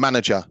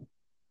manager,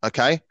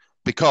 okay?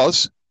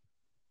 Because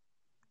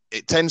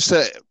it tends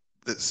to,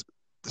 there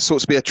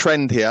sorts to be a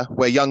trend here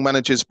where young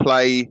managers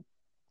play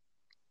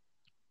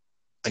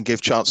and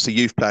give chance to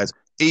youth players,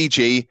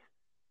 e.g.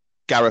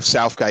 Gareth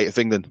Southgate of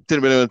England.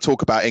 Didn't really want to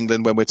talk about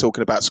England when we're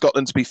talking about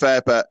Scotland, to be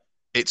fair, but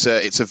it's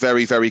a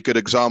very, very good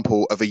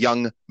example of a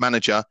young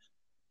manager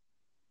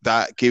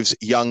that gives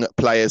young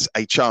players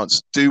a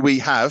chance. Do we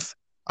have,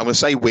 I'm going to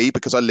say we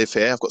because I live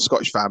here, I've got a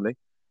Scottish family,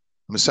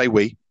 I'm going to say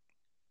we,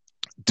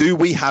 do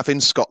we have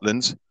in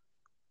Scotland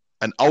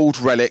an old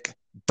relic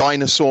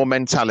dinosaur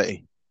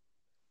mentality?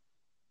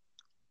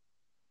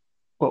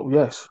 Well,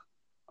 yes.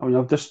 I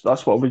mean,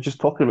 that's what we're just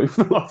talking about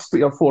for the last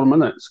 3 or 4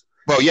 minutes.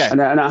 Well, yeah. And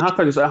it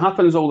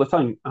happens all the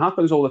time. It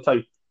happens all the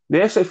time. The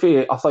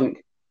SFA, I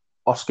think,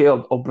 are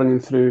scared of bringing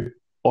through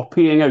or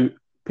paying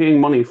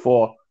money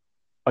for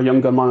a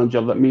younger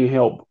manager that may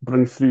help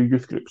bring through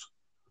youth groups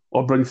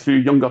or bring through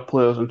younger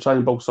players and try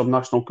and build some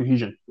national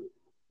cohesion.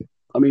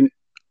 I mean,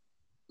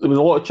 there was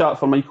a lot of chat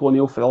for Michael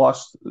O'Neill for the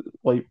last,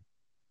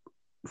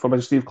 for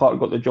when Steve Clarke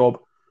got the job.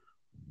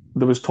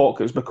 There was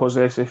talk it's because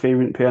the SFA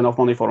wouldn't pay enough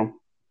money for him.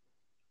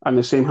 And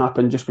the same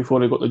happened just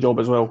before he got the job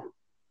as well.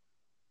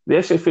 The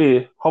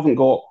SFA haven't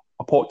got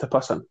a pot to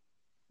piss in,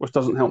 which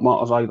doesn't help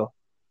matters either.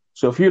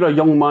 So if you're a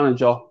young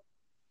manager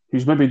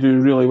who's maybe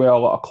doing really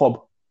well at a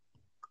club,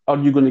 are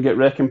you going to get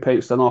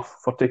recompensed enough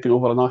for taking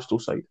over a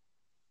national side?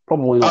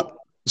 Probably not.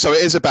 So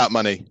it is about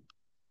money?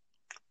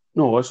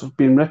 No, it's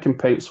being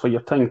recompensed for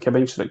your time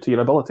commensurate to your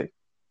ability.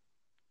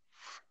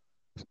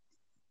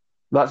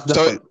 That's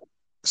different.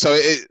 So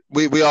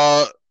we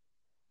are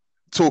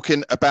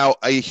talking about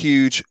a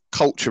huge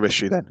culture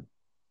issue then?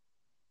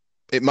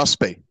 It must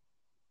be.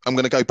 I'm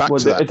going to go back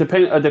to that.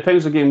 It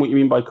depends again what you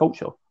mean by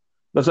culture.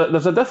 There's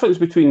a difference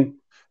between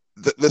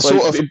there's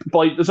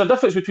a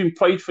difference between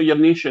pride for your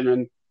nation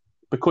and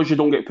because you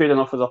don't get paid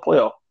enough as a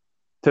player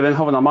to then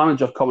having a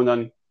manager coming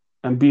in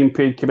and being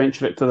paid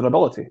commensurate to their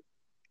ability.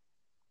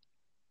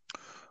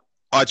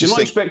 You're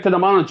not expecting a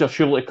manager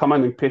surely to come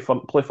in and play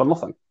for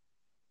nothing.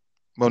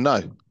 Well,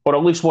 no. Or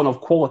at least one of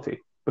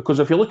quality. Because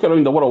if you look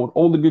around the world,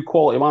 all the good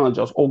quality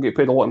managers all get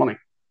paid a lot of money.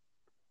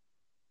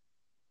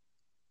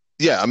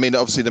 Yeah, I mean,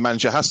 obviously the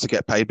manager has to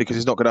get paid because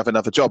he's not going to have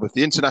another job. If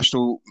the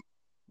international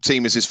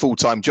team is his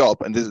full-time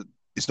job and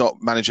he's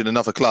not managing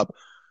another club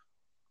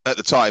at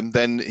the time,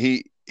 then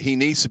he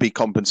needs to be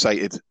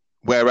compensated.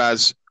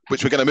 Whereas,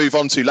 which we're going to move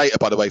on to later,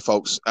 by the way,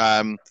 folks,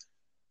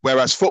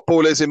 whereas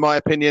footballers, in my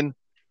opinion,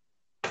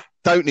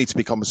 don't need to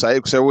be compensated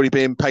because they're already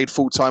being paid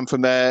full-time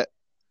from their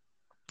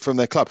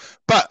club.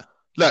 But,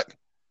 look,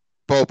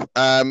 Bob,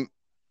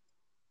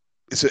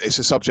 it's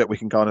a subject we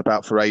can go on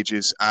about for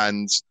ages,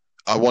 and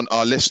I want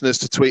our listeners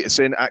to tweet us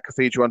in at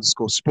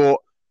cathedral_sport.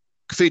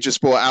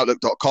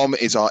 cathedralsportoutlook.com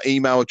is our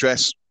email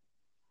address.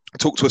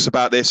 Talk to us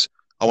about this.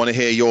 I want to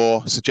hear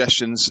your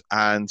suggestions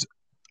and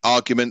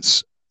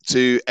arguments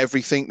to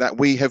everything that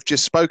we have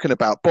just spoken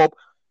about. Bob,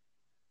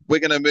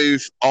 we're going to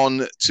move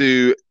on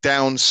to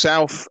down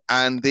south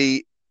and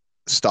the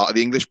start of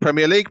the English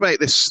Premier League, mate,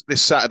 this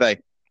Saturday.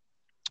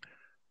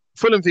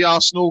 Fulham v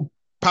Arsenal,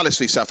 Palace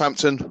v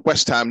Southampton,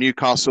 West Ham,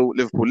 Newcastle,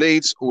 Liverpool,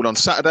 Leeds, all on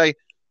Saturday.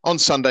 On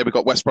Sunday, we've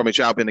got West Bromwich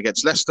Albion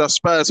against Leicester,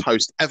 Spurs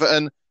host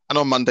Everton, And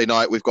on Monday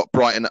night, we've got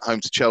Brighton at home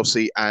to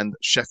Chelsea and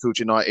Sheffield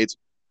United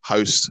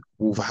host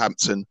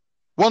Wolverhampton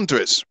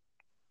Wanderers.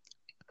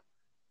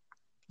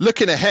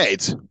 Looking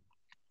ahead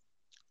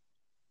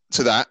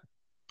to that,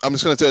 I'm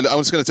just going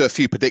to do a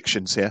few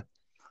predictions here.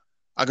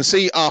 I can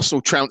see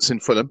Arsenal trouncing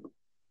Fulham.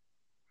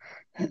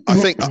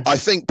 I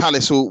think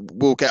Palace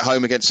will get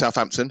home against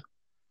Southampton.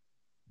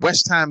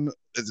 West Ham,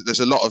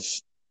 there's a lot of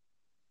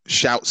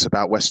shouts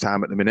about West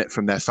Ham at the minute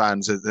from their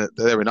fans.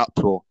 They're in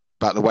uproar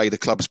about the way the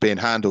club's being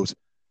handled.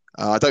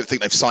 I don't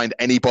think they've signed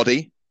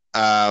anybody.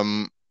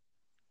 And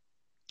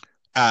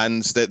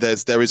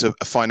there is a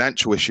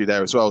financial issue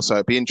there as well. So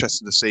it'd be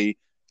interesting to see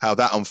how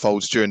that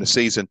unfolds during the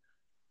season.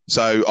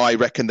 So I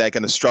reckon they're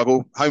going to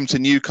struggle. Home to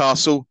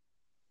Newcastle,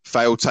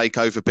 failed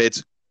takeover bid.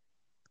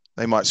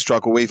 They might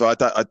struggle either.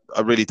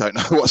 I really don't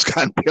know what's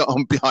going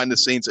on behind the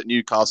scenes at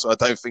Newcastle. I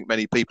don't think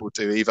many people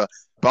do either.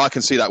 But I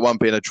can see that one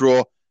being a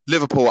draw.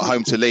 Liverpool at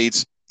home to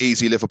Leeds,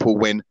 easy Liverpool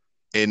win,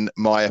 in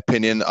my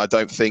opinion. I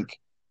don't think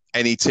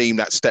any team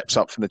that steps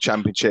up from the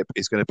Championship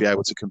is going to be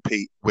able to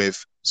compete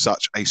with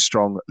such a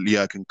strong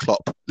Jurgen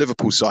Klopp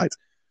Liverpool side.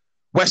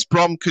 West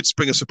Brom could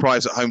spring a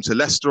surprise at home to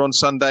Leicester on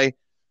Sunday.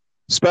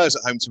 Spurs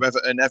at home to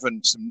Everton.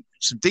 Everton,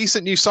 some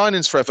decent new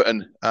signings for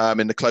Everton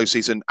in the close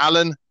season.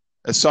 Allen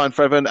has signed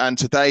for Everton, and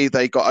today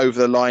they got over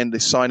the line the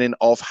signing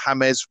of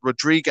James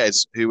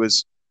Rodriguez, who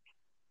was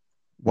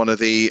one of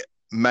the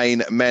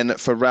main men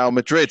for Real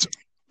Madrid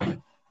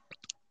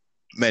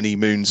many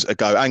moons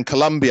ago, and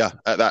Colombia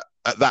at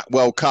that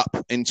World Cup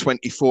in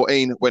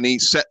 2014 when he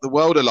set the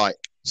world alight.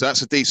 So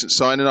that's a decent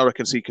signing. I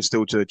reckon he can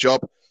still do a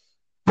job.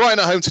 Brighton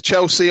at home to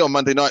Chelsea on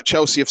Monday night.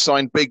 Chelsea have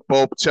signed Big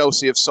Bob.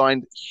 Chelsea have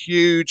signed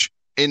huge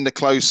in the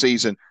close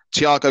season.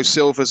 Thiago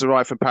Silva's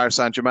arrived from Paris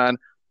Saint-Germain.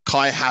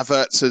 Kai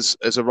Havertz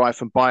has arrived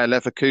from Bayer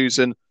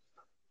Leverkusen.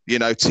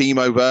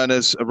 Timo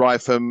Werner's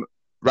arrived from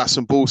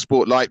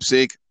Rasenballsport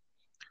Leipzig.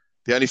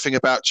 The only thing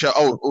about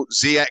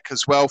Ziyech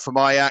as well from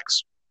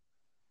Ajax.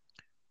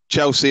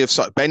 Chelsea have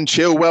signed Ben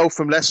Chilwell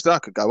from Leicester. I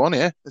could go on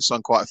here. They've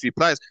signed quite a few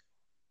players.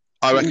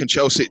 I reckon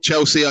Chelsea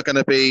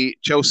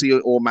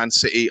or Man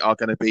City are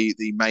going to be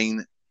the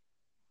main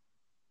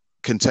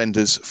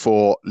contenders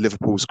for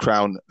Liverpool's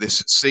crown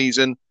this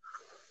season.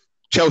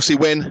 Chelsea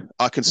win.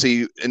 I can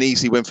see an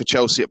easy win for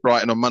Chelsea at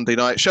Brighton on Monday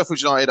night.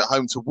 Sheffield United at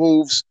home to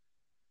Wolves.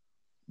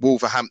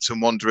 Wolverhampton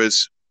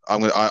Wanderers,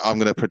 I'm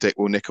going to predict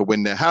will nick a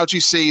win there. How do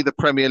you see the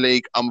Premier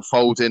League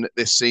unfolding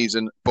this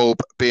season, Bob,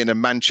 being a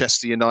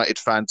Manchester United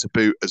fan to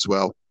boot as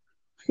well?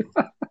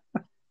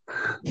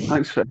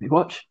 Thanks very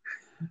much.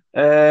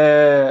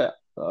 I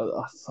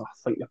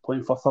think you're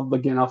playing for third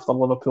again after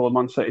Liverpool and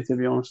Man City, to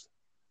be honest.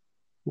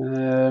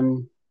 Well,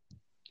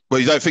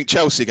 you don't think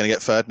Chelsea are going to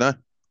get third, no?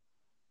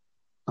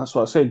 That's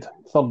what I said.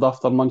 Third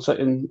after Man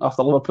City and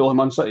after Liverpool and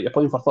Man City. You're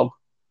playing for third.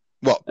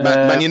 What?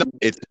 Man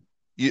United?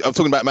 I'm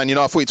talking about Man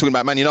United. I thought you were talking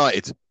about Man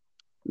United.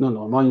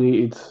 No, Man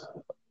United.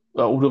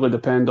 That'll really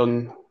depend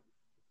on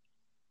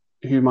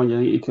who Man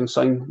United can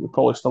sign. We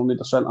probably still need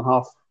a centre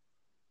half.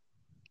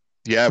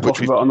 Yeah,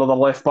 Talking about another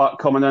left back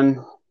coming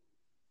in.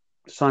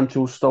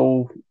 Sancho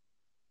still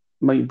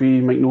might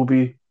be, might not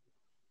be.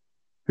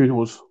 Who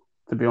knows?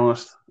 To be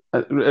honest,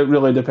 it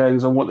really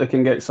depends on what they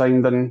can get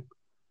signed and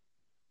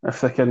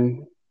if they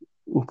can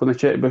open the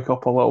checkbook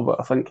up a little bit.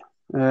 I think.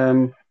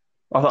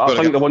 I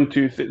think the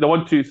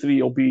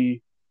 1-2-3 will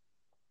be.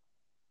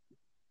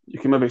 You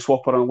can maybe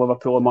swap around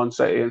Liverpool and Man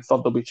City, and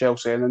third will be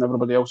Chelsea, and then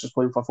everybody else is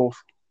playing for fourth.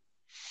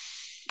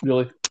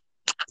 Really,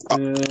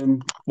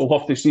 we'll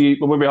have to see.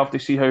 We'll maybe have to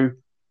see how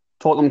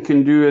Tottenham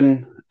can do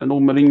in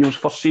old Mourinho's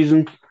first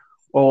season.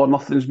 Or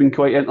nothing's been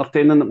quite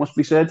entertaining, it must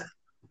be said.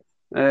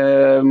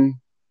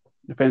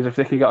 Depends if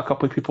they can get a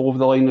couple of people over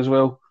the line as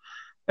well.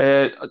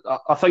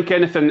 I think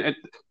anything.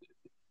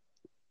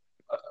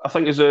 I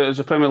think as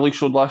the Premier League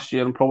showed last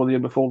year and probably the year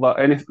before that,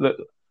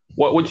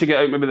 once you get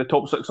out maybe the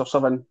top 6 or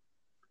 7,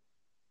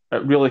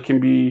 it really can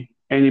be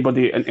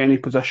anybody in any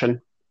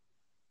position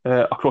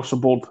across the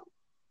board,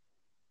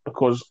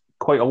 because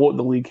quite a lot of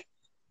the league,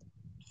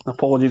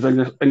 apologies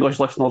English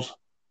listeners,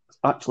 is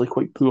actually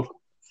quite poor.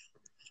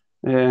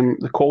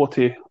 The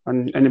quality,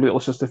 and anybody that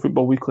listens to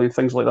Football Weekly and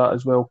things like that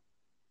as well,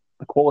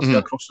 the quality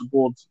across the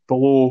board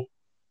below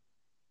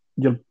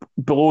your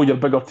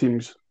bigger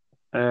teams,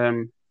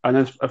 and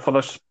for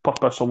this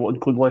purpose I will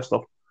include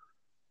Leicester,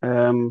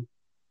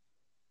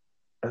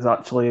 is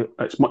actually,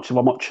 it's much of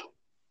a much,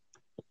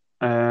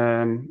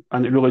 and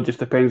it really just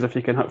depends if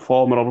you can hit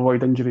form or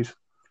avoid injuries.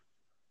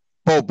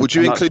 Bob, would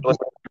you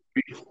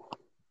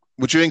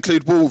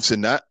include Wolves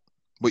in that,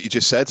 what you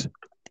just said?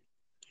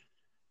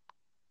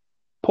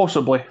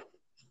 Possibly.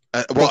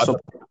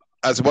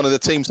 As one of the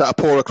teams that are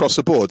poor across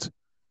the board?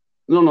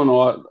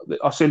 No.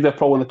 I said they're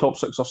probably in the top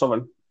 6 or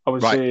 7. I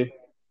would say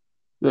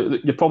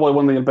you're probably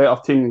one of your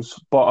better teams,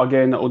 but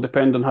again, it will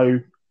depend on how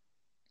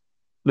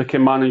they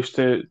can manage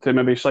to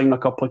maybe sign a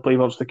couple of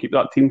players to keep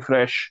that team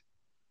fresh.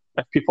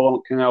 If people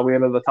aren't kind of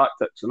aware of the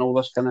tactics and all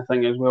this kind of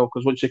thing as well,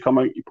 because once you come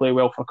out, you play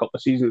well for a couple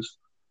of seasons,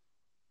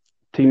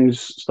 teams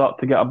start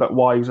to get a bit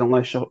wise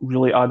unless you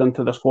really add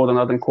into the squad and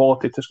adding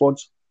quality to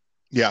squads.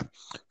 Yeah.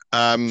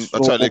 I So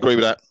totally agree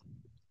with that.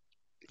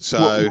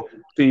 So we'll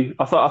see.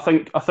 I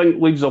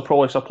think Leeds will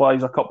probably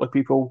surprise a couple of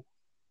people.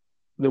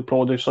 They'll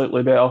probably do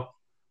slightly better.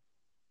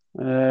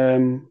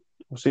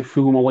 I'll say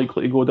Fulham are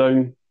likely to go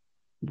down.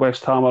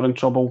 West Ham are in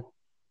trouble,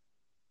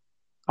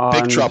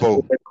 big and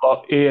trouble.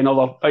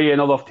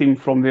 another team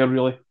from there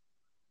really.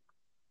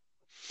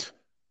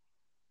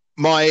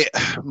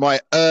 My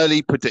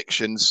early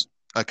predictions.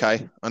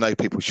 Okay, I know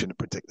people shouldn't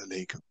predict the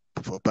league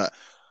before, but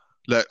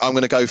look, I'm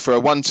going to go for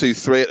a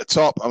 1-2-3 at the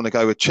top. I'm going to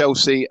go with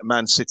Chelsea,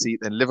 Man City,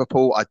 then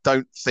Liverpool. I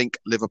don't think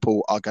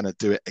Liverpool are going to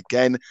do it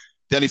again.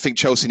 The only thing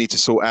Chelsea need to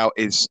sort out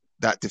is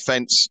that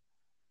defence,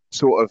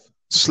 sort of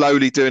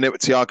slowly doing it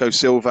with Thiago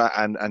Silva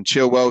and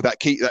Chilwell. That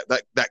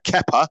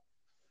Kepa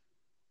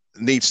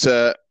needs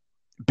to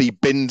be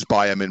binned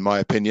by him, in my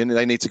opinion.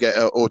 They need to get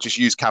or just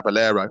use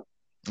Caballero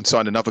and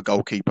sign another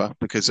goalkeeper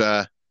because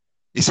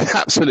he's an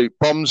absolute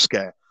bomb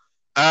scare.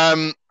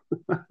 And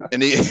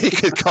he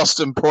could cost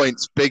them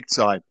points big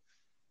time.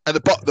 At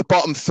the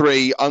bottom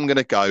three, I'm going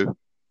to go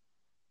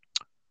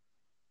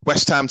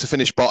West Ham to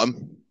finish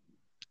bottom.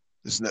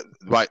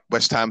 Right,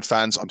 West Ham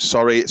fans, I'm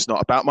sorry. It's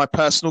not about my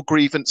personal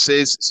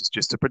grievances. This is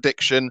just a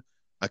prediction.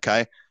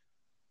 Okay.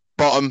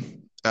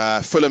 Bottom,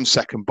 Fulham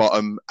second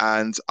bottom.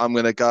 And I'm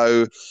going to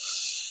go,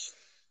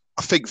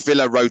 I think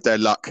Villa rode their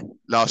luck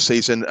last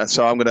season.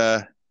 So I'm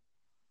going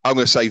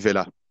to say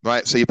Villa.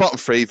 Right. So your bottom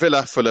three,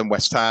 Villa, Fulham,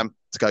 West Ham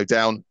to go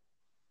down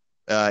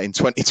in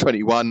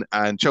 2021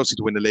 and Chelsea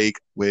to win the league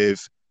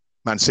with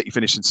Man City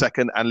finishing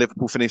second and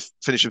Liverpool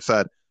finishing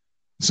third.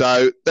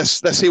 So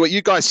let's see what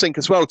you guys think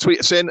as well.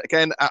 Tweet us in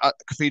again at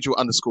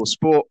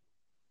Cathedral_sport.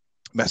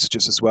 Message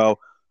us as well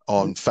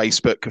on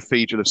Facebook,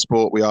 Cathedral of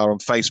Sport. We are on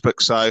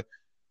Facebook. So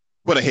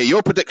want to hear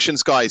your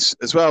predictions, guys,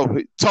 as well.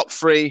 Top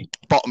three,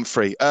 bottom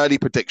three, early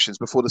predictions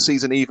before the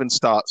season even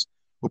starts.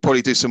 We'll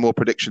probably do some more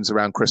predictions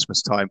around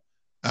Christmas time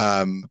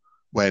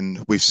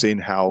when we've seen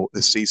how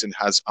the season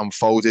has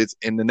unfolded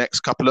in the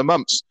next couple of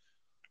months.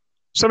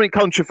 Something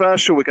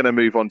controversial we're going to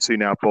move on to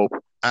now, Bob.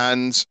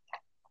 And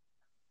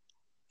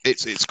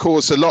it's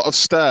caused a lot of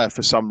stir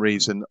for some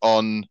reason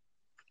on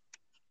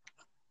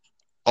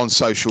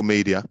social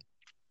media.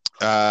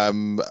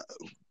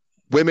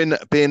 Women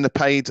being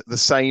paid the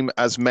same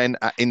as men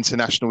at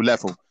international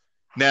level.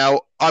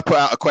 Now, I put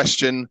out a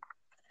question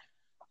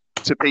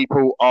to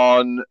people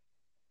on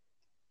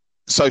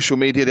social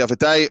media the other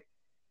day,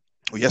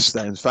 or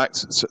yesterday, in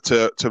fact,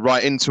 to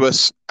write into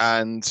us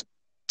and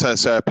tell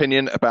us their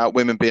opinion about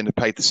women being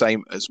paid the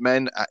same as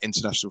men at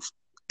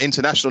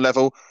international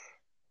level.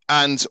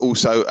 And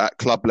also at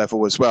club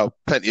level as well.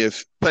 Plenty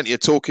of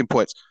talking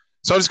points.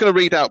 So I'm just going to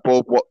read out,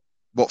 Bob,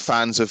 what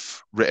fans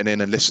have written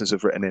in and listeners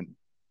have written in.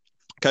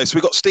 Okay, so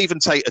we've got Stephen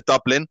Tate of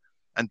Dublin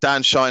and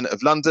Dan Shine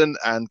of London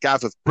and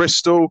Gav of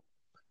Bristol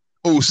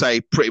all say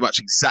pretty much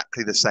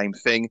exactly the same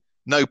thing.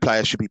 No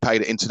player should be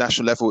paid at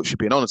international level. It should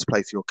be an honour to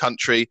play for your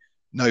country.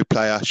 No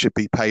player should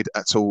be paid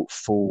at all,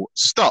 full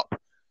stop.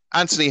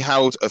 Anthony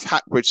Howard of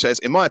Hackbridge says,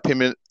 in my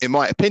opinion,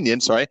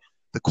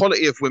 the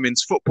quality of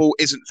women's football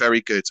isn't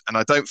very good, and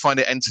I don't find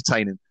it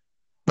entertaining.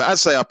 But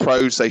as they are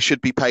pros, they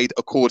should be paid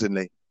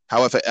accordingly.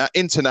 However, at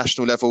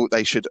international level,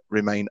 they should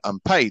remain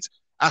unpaid.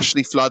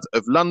 Ashley Flood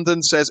of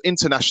London says,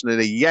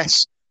 internationally,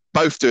 yes,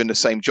 both doing the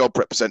same job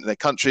representing their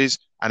countries,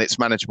 and it's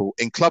manageable.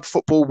 In club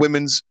football,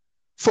 women's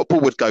football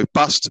would go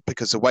bust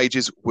because the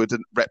wages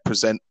wouldn't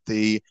represent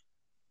the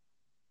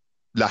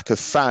lack of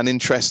fan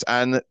interest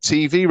and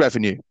TV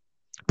revenue.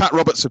 Pat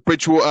Roberts of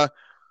Bridgewater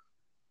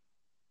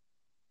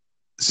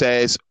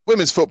says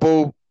women's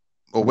football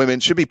or women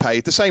should be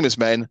paid the same as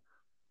men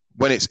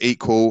when it's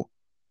equal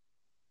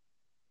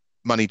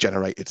money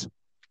generated.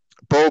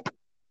 Bob,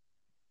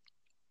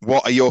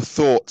 what are your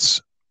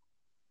thoughts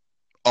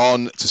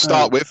on, to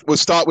start with? We'll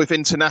start with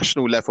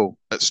international level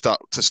to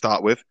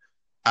start with.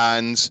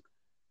 And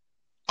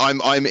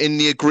I'm in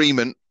the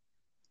agreement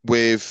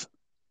with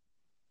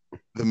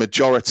the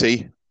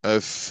majority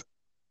of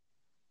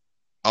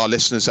our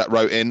listeners that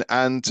wrote in,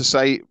 and to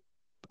say,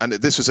 and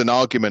this was an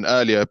argument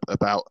earlier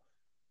about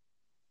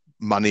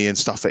money and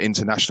stuff at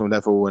international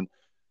level, and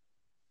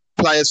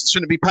players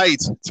shouldn't be paid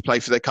to play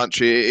for their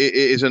country. It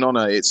is an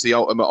honour. It's the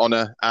ultimate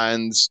honour.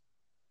 And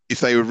if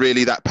they were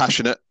really that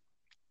passionate,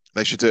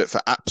 they should do it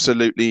for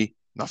absolutely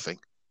nothing.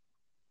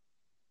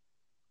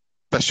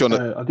 I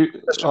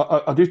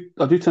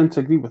do tend to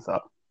agree with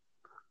that.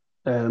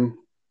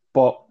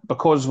 But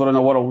because we're in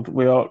a world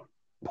where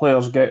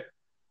players get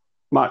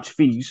match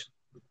fees,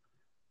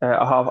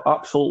 I have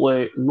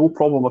absolutely no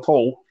problem at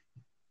all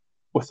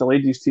with the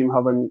ladies' team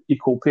having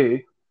equal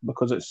pay,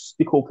 because it's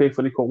equal pay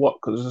for equal work,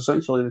 because it's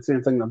essentially the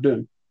same thing they're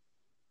doing.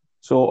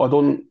 So I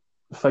don't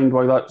find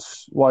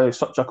why it's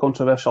such a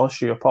controversial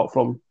issue, apart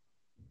from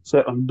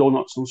certain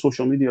donuts on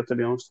social media, to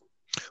be honest.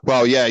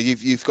 Well, yeah,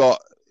 you've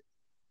got,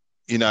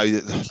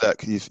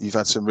 look, you've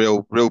had some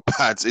real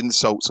bad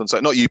insults on, so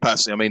not you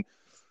personally. I mean,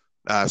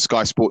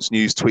 Sky Sports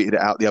News tweeted it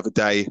out the other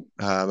day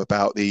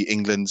about the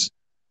England,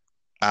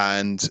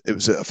 and I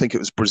think it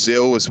was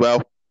Brazil as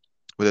well,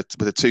 with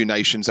the two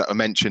nations that were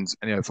mentioned.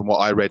 And, from what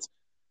I read,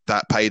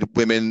 that paid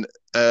women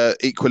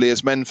equally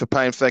as men for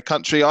playing for their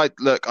country. I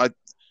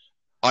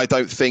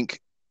don't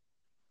think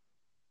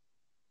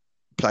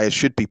players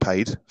should be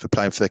paid for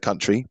playing for their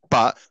country,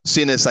 but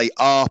seeing as they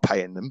are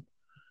paying them,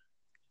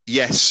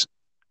 yes,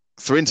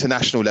 for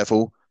international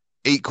level,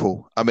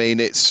 equal. I mean,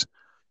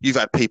 you've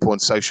had people on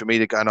social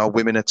media going, "Oh,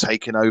 women are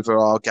taking over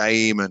our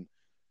game," and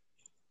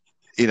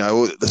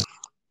the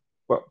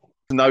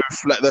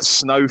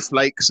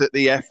snowflakes at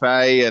the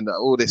FA and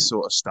all this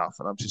sort of stuff.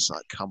 And I'm just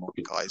like, come on,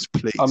 guys,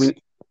 please. I mean,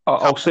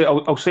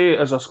 I'll say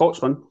as a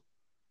Scotsman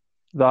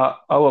that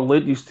our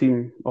ladies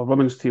team, or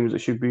women's team as it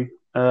should be,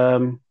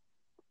 outperformed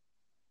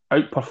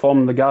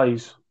the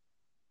guys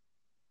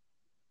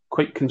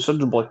quite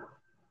considerably.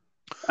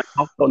 And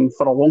have done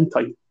for a long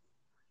time.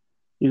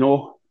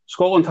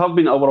 Scotland have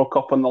been at a World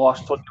Cup in the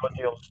last 21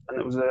 years, and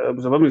it was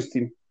a women's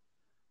team.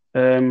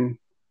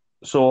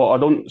 So I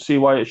don't see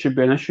why it should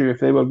be an issue if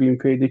they were being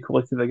paid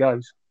equally to the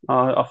guys.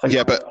 I think.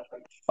 Yeah, but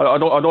I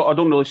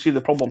don't really see the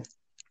problem.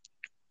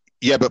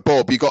 Yeah, but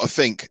Bob, you got to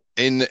think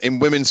in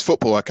women's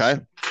football, okay?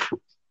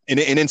 In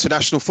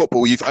international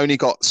football, you've only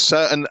got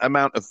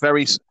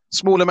very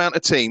small amount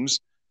of teams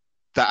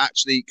that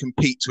actually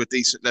compete to a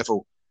decent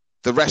level.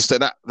 The rest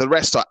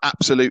are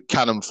absolute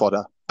cannon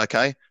fodder.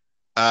 Okay.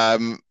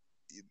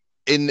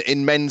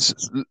 In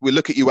men's, we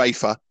look at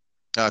UEFA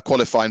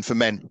qualifying for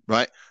men,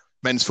 right?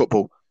 Men's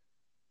football.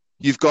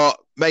 You've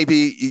got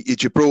maybe your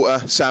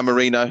Gibraltar, San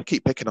Marino.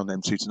 Keep picking on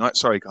them two tonight.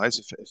 Sorry, guys,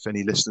 if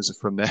any listeners are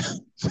from there.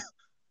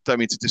 Don't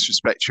mean to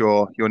disrespect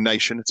your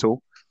nation at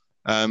all,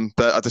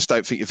 but I just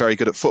don't think you're very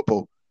good at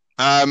football.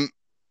 Teams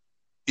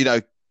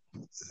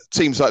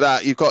like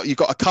that, you've got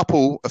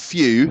a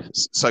few,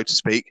 so to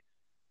speak,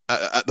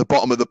 at the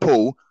bottom of the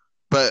pool,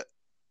 but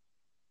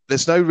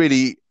there's no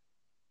really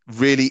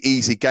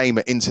easy game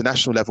at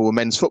international level with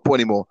men's football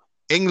anymore.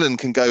 England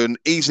can go and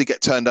easily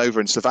get turned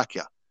over in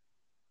Slovakia.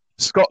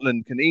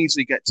 Scotland can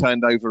easily get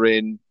turned over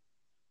in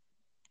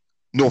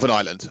Northern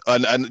Ireland.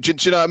 And do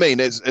you know what I mean?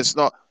 It's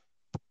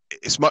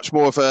much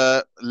more of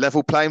a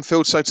level playing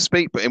field, so to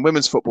speak. But in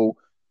women's football,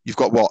 you've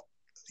got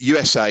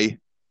USA,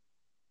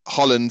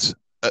 Holland,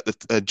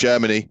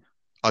 Germany,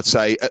 I'd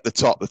say at the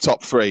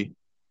top three,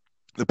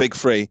 the big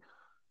three,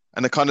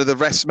 and the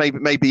rest,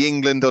 maybe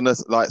England on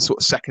sort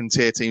of second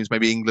tier teams,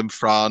 maybe England,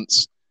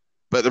 France,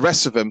 but the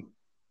rest of them,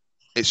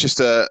 it's just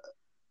they're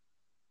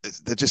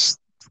just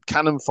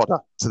cannon fodder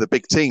to the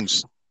big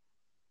teams.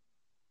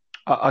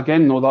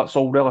 Again, though, that's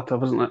all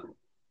relative, isn't it?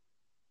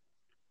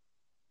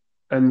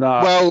 And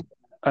that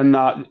a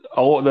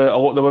lot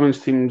of the women's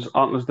teams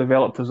aren't as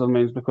developed as the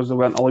men's because they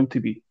weren't allowed to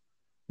be.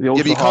 They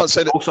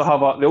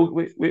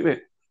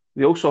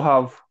also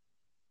have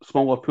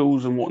smaller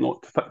pools and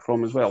whatnot to pick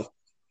from as well.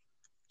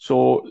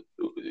 So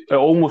it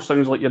almost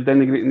sounds like you're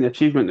denigrating the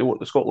achievement of what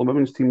the Scotland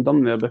women's team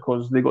done there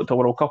because they got to a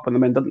World Cup and the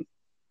men didn't.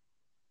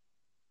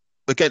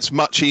 Against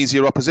much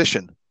easier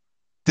opposition.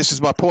 This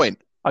is my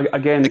point.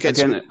 Again,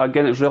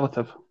 it's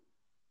relative.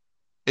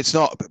 It's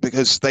not,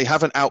 because they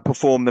haven't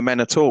outperformed the men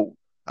at all.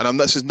 And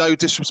this is no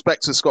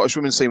disrespect to the Scottish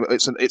women's team.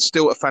 It's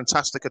still a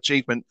fantastic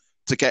achievement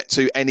to get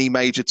to any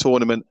major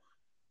tournament.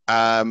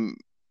 And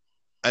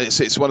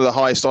it's one of the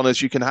highest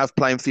honours you can have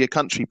playing for your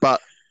country.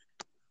 But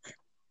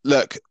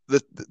look,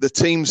 the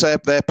teams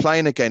they're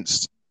playing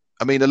against,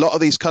 I mean, a lot of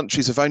these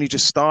countries have only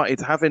just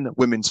started having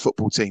women's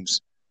football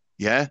teams.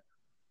 Yeah?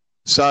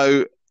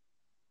 So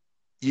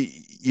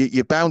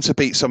you're bound to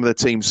beat some of the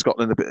teams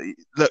Scotland.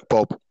 Look,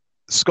 Bob,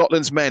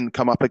 Scotland's men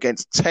come up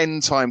against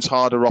 10 times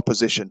harder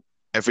opposition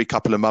every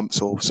couple of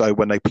months or so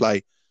when they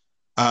play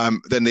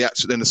than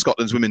the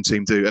Scotland's women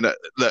team do. And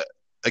look,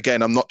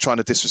 again, I'm not trying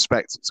to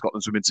disrespect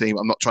Scotland's women team.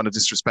 I'm not trying to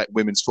disrespect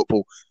women's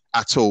football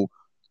at all.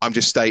 I'm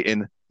just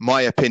stating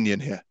my opinion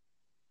here.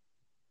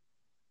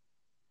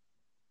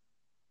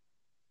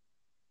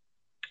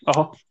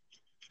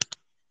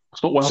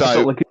 It's not one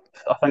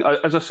I think,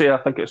 as I say, I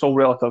think it's all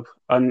relative,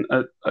 and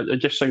it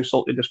just sounds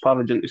slightly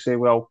disparaging to say,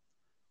 well,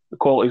 the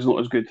quality's not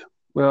as good.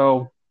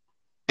 Well,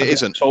 it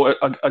isn't. So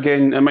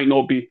again, it might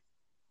not be,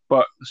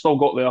 but it's still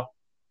got there.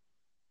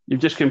 You've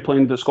just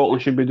complained that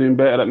Scotland should be doing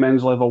better at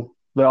men's level.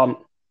 They aren't.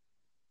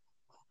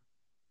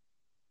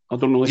 I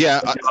don't really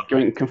think the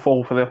argument can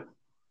fall for there.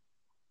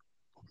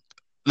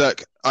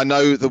 Look, I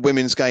know the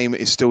women's game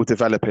is still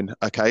developing.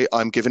 Okay,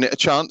 I'm giving it a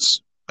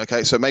chance.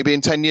 Okay, so maybe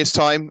in 10 years'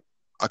 time,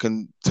 I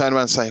can turn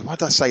around and say, why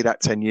did I say that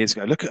 10 years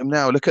ago? Look at them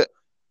now. Look at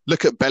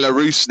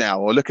Belarus now,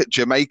 or look at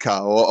Jamaica,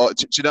 or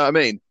do you know what I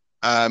mean?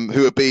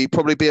 Who would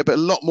probably be a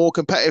lot more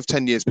competitive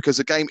 10 years, because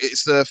the game,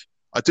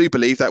 I do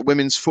believe that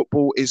women's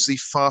football is the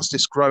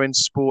fastest growing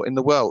sport in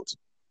the world,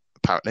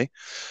 apparently.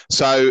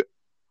 So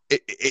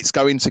it's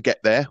going to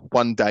get there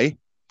one day.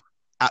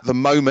 At the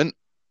moment,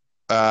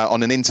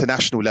 on an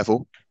international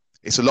level,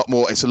 it's a lot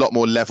more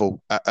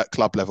level at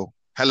club level,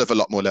 hell of a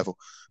lot more level.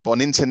 But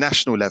on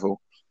international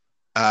level,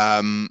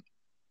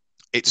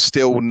 it's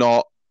still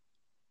not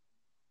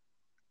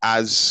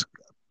as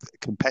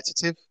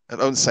competitive. I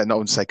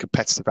wouldn't say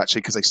competitive,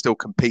 actually, because they still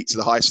compete to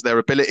the highest of their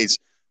abilities,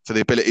 for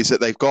the abilities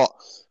that they've got.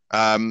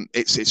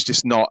 It's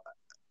just not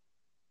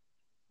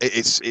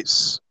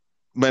it's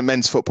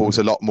men's football is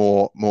a lot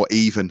more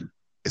even.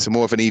 It's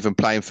more of an even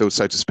playing field,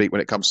 so to speak,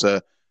 when it comes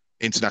to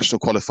international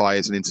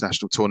qualifiers and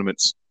international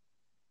tournaments.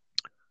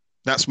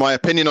 That's my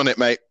opinion on it,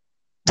 mate.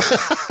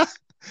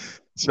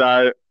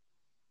 So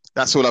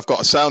that's all I've got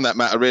to say on that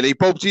matter, really.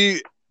 Bob,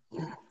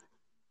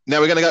 now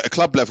we're going to go to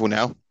club level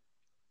now.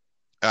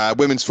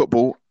 Women's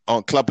football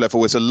on club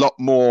level is a lot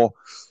more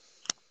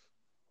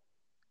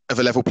of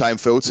a level playing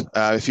field.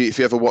 If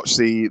you ever watch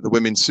the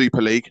Women's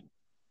Super League,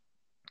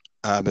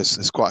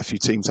 there's quite a few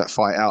teams that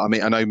fight out. I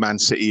mean, I know Man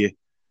City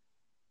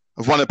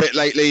have won a bit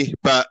lately,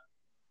 but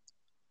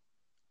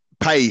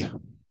pay,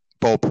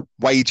 Bob,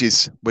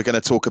 wages, we're going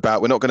to talk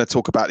about. We're not going to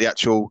talk about the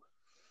actual...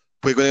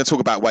 We're going to talk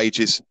about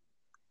wages.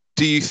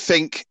 Do you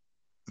think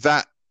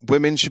that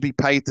women should be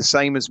paid the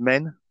same as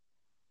men?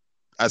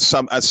 As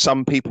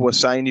some people are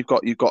saying, you've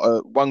got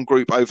one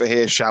group over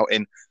here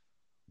shouting,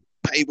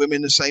 pay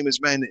women the same as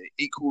men,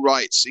 equal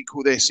rights,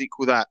 equal this,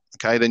 equal that.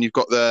 Okay, then you've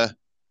got the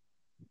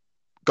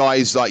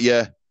guys like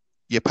your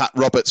Pat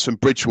Roberts from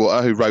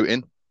Bridgewater who wrote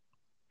in,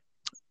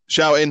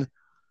 shouting,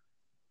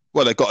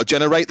 well, they've got to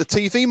generate the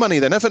TV money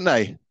then, haven't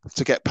they,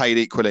 to get paid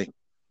equally?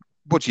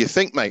 What do you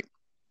think, mate?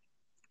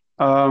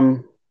 I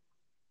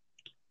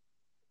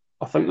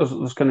think it's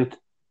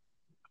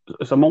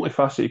a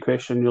multifaceted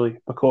question, really,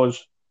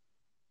 because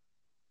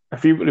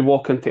if you were to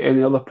walk into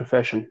any other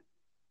profession,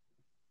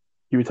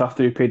 you would have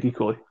to be paid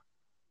equally,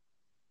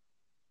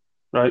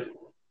 right?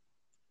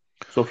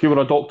 So if you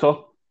were a doctor,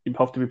 you'd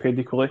have to be paid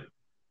equally.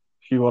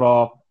 If you were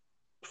a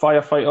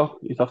firefighter,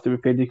 you'd have to be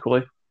paid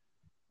equally.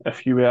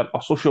 If you were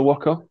a social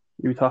worker,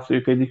 you would have to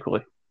be paid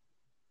equally.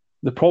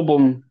 The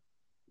problem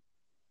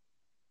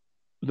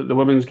that the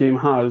women's game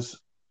has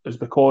is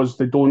because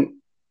they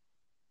don't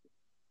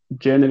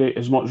generate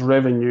as much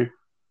revenue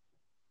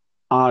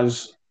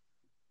as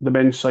the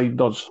men's side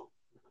does.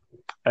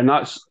 And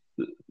that's...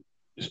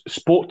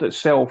 Sport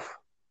itself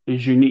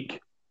is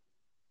unique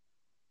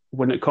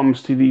when it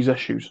comes to these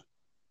issues.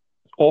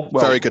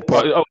 Very good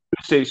point.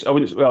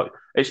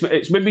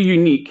 It's maybe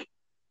unique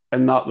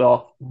in that they're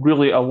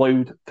really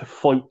allowed to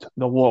flout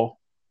the law.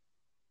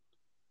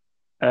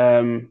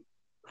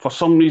 For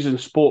some reason,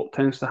 sport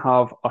tends to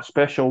have a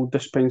special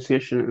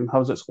dispensation and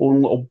has its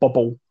own little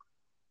bubble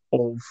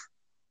of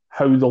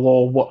how the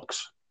law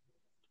works.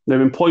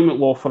 Now, employment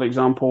law, for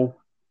example,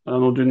 and I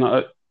know doing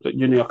that at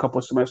uni a couple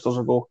of semesters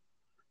ago,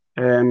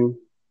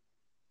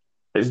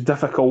 it's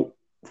difficult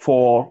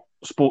for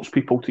sports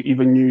people to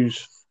even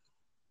use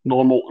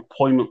normal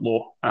employment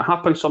law. It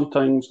happens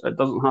sometimes, it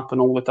doesn't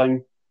happen all the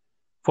time.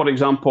 For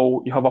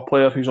example, you have a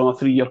player who's on a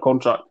 3-year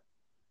contract.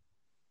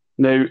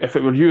 Now, if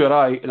it were you or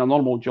I in a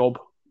normal job,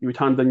 you would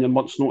hand in your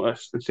month's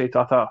notice and say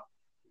ta-ta.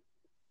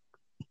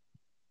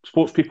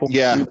 Sports people...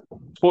 Yeah.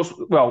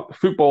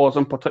 Footballers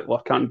in particular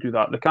can't do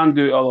that. They can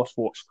do other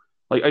sports.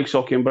 Like ice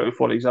hockey in Britain,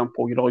 for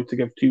example, you're allowed to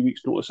give 2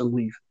 weeks' notice and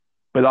leave.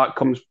 But that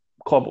comes...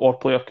 Club or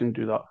player can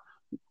do that.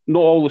 Not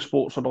all the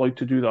sports are allowed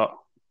to do that.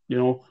 You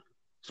know,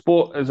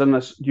 sport is in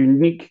this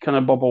unique kind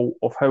of bubble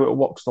of how it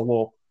works the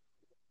law.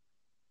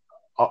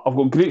 I've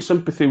got great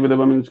sympathy with the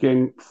women's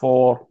game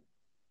for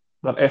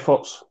their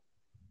efforts.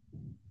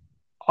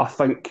 I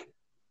think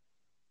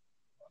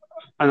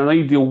in an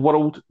ideal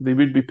world, they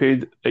would be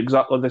paid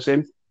exactly the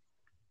same.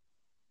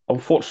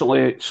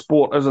 Unfortunately,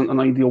 sport isn't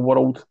an ideal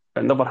world.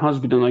 It never has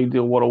been an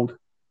ideal world.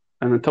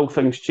 And until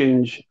things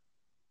change,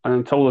 and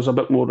until there's a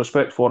bit more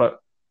respect for it,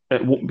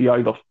 it won't be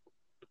either.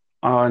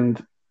 And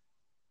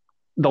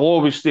the law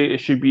always state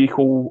it should be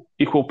equal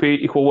pay,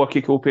 equal work,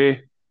 equal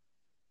pay.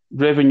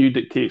 Revenue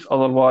dictates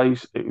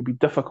otherwise. It would be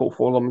difficult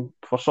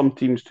for some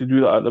teams to do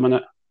that at the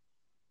minute.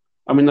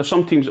 I mean, there's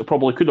some teams that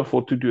probably could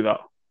afford to do that.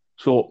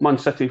 So Man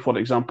City, for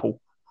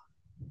example,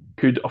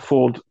 could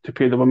afford to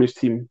pay the women's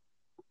team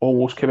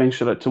almost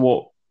commensurate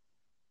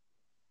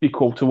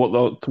equal to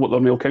what their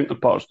male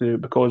counterparts do,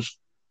 because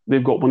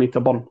they've got money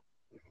to burn.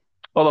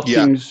 Other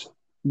teams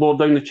lower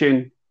down the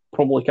chain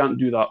probably can't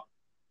do that.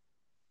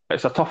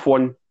 It's a tough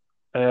one.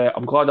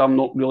 I'm glad I'm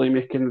not really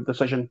making the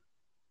decision.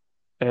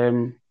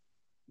 But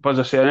as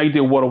I say, an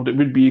ideal world, it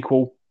would be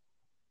equal.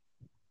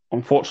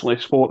 Unfortunately,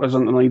 sport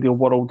isn't an ideal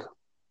world.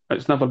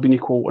 It's never been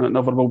equal, and it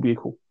never will be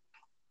equal.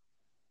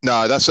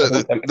 No,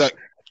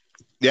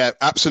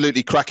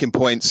 absolutely cracking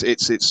points.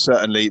 It's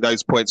certainly,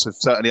 those points have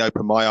certainly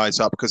opened my eyes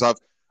up, because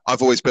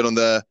I've always been on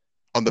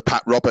the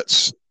Pat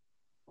Roberts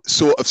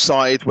sort of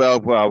side.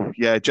 Well,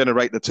 yeah,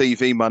 generate the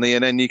TV money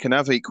and then you can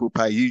have equal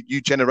pay.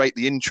 You generate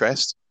the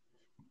interest,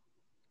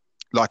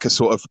 like a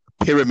sort of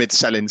pyramid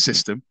selling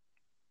system.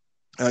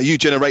 You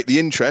generate the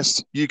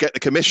interest, you get the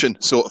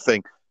commission, sort of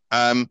thing.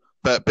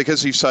 But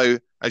because you've so,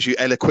 as you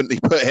eloquently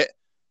put it,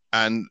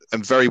 and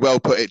very well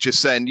put it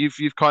just then,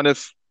 you've kind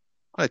of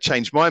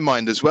changed my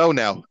mind as well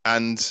now.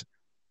 And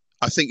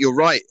I think you're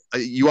right.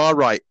 You are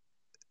right.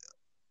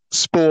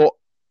 Sport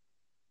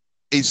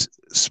is...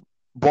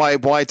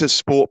 Why does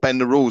sport bend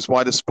the rules?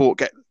 Why does sport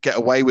get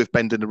away with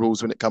bending the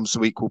rules when it comes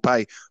to equal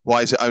pay?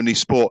 Why is it only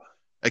sport?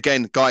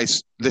 Again,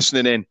 guys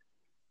listening in,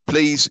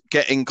 please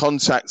get in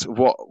contact with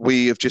what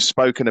we have just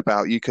spoken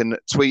about. You can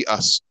tweet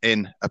us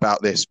in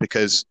about this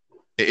because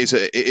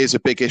it is a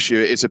big issue.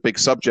 It is a big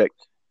subject.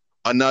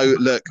 I know.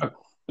 Look,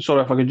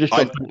 sorry, if I could just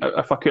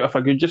if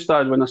I could just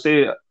add, when I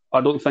say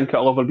I don't think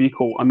it'll ever be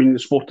equal, I mean the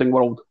sporting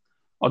world.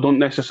 I don't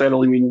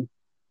necessarily mean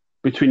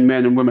between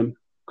men and women,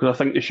 because I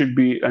think they should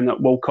be, and it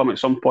will come at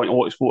some point. A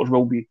lot of sports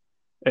will be,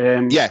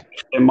 in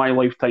my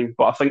lifetime.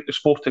 But I think the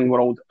sporting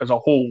world as a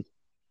whole,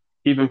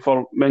 even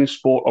for men's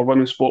sport or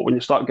women's sport, when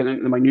you start getting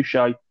into the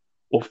minutiae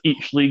of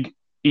each league,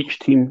 each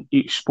team,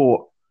 each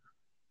sport,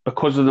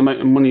 because of the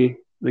amount of money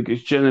that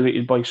gets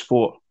generated by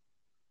sport,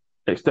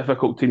 it's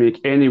difficult to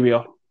make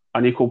anywhere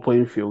an equal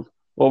playing field.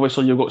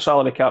 Obviously, you've got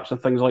salary caps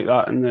and things like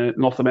that in the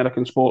North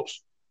American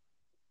sports.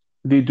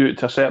 They do it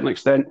to a certain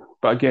extent,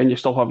 but again, you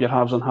still have your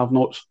haves and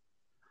have-nots.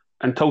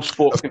 Until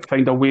sport can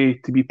find a way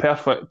to be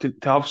perfect, to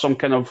have some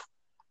kind of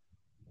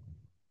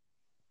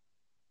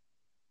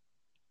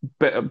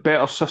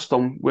better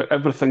system where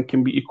everything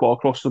can be equal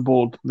across the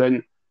board,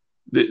 then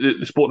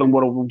the sporting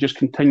world will just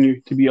continue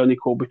to be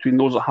unequal between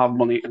those that have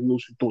money and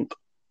those who don't.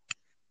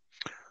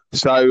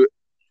 So,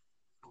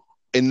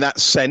 in that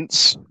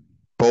sense,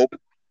 Bob,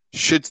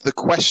 should the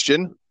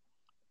question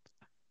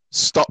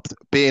stop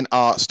being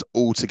asked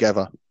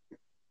altogether?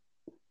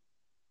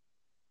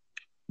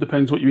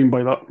 Depends what you mean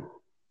by that.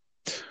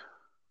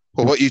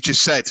 Well, what you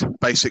just said,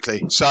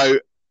 basically. So,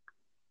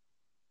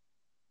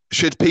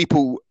 should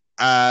people,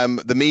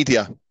 the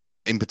media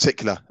in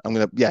particular,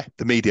 the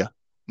media,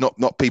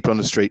 not people on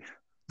the street,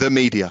 the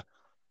media,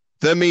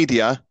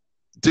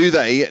 do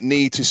they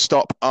need to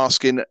stop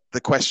asking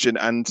the question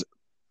and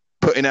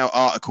putting out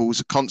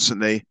articles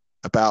constantly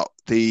about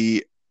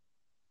the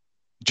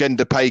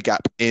gender pay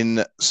gap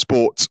in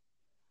sport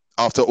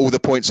after all the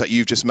points that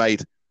you've just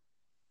made?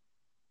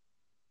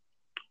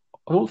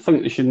 I don't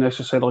think they should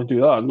necessarily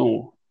do that,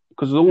 no.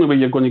 Because the only way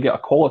you're going to get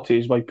equality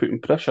is by putting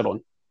pressure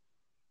on.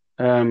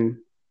 And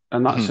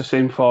that's the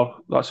same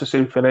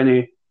for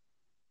any,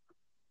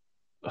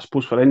 I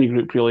suppose, for any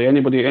group, really.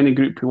 Any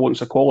group who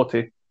wants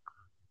equality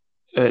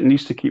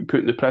needs to keep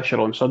putting the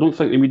pressure on. So I don't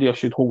think the media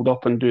should hold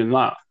up on doing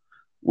that.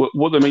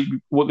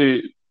 What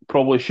they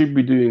probably should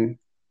be doing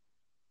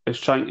is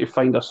trying to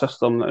find a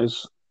system that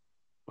is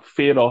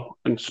fairer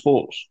in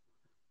sports.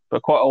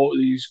 But quite a lot of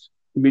these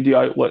media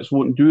outlets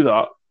won't do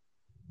that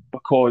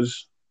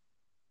because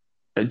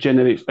it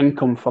generates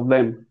income for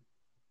them,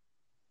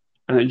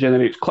 and it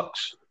generates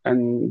clicks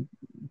and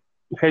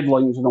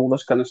headlines and all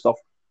this kind of stuff.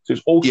 So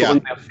it's also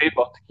in their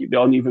favour to keep the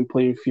uneven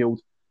playing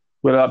field,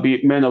 whether that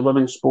be men or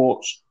women's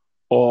sports,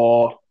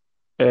 or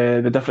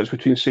the difference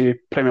between, say,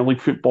 Premier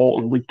League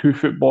football and League Two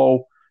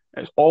football.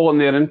 It's all in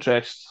their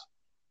interests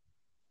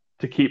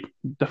to keep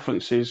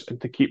differences and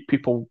to keep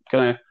people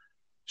kind of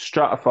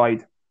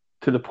stratified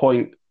to the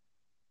point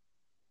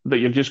that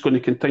you're just going to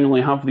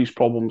continually have these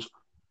problems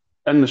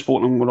in the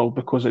sporting world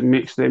because it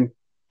makes them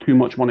too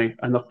much money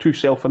and they're too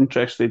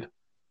self-interested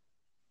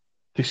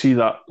to see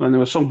that. And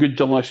there are some good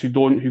journalists who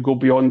go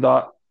beyond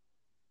that.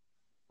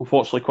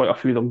 Unfortunately, quite a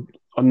few of them,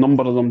 a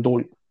number of them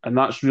don't. And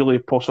that's really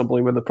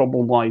possibly where the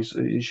problem lies.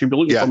 You should be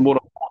looking for more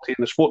equality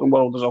in the sporting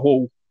world as a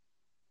whole,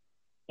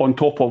 on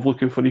top of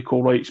looking for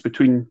equal rights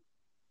between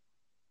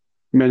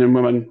men and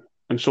women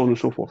and so on and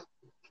so forth.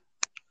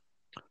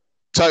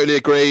 Totally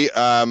agree.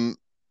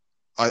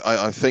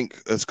 I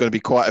think there's going to be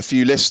quite a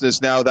few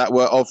listeners now that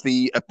were of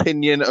the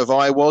opinion of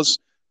I was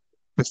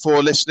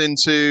before listening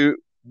to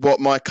what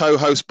my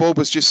co-host Bob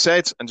has just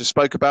said and just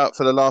spoke about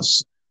for the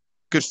last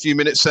good few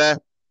minutes there.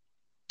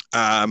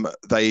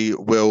 They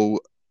will,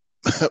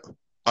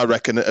 I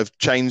reckon, have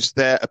changed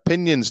their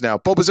opinions now.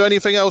 Bob, is there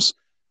anything else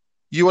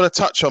you want to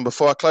touch on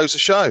before I close the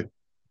show?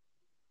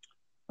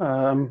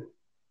 I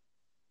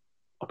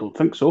don't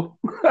think so.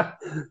 I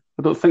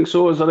don't think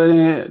so. Is there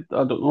any?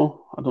 I don't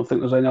know. I don't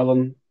think there's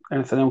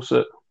anything else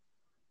that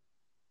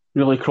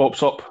really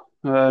crops up.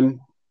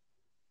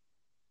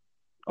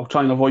 I'll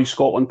try and avoid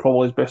Scotland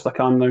probably as best I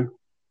can now.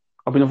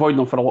 I've been avoiding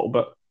them for a little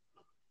bit.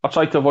 I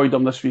tried to avoid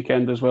them this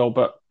weekend as well,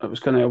 but it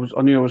was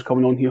I knew I was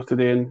coming on here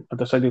today, and I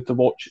decided to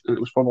watch, and it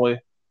was probably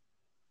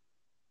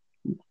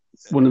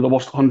one of the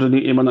worst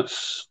 180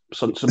 minutes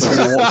since the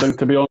beginning of lockdown,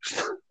 to be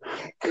honest.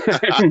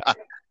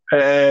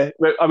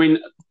 I mean,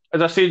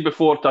 as I said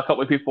before to a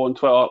couple of people on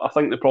Twitter, I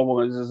think the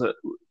problem is that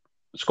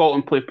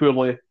Scotland play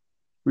poorly,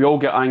 we all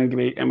get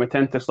angry, and we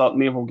tend to start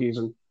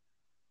navel-gazing.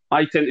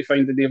 I tend to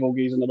find the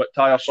navel-gazing a bit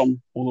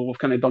tiresome, although we've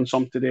kind of done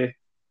some today.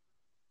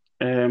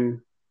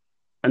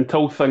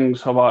 Until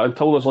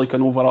there's like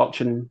an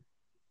overarching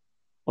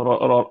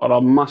or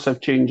a massive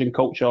change in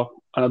culture,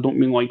 and I don't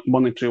mean like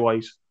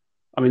monetary-wise,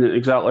 I mean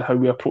exactly how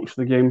we approach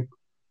the game.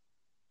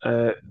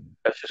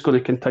 It's just going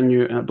to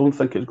continue, and I don't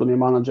think it's going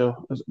to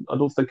I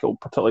don't think it'll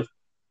particularly.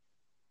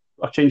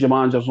 A change of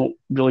manager is not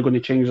really going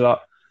to change that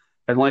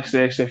unless the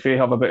SFA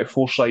have a bit of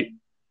foresight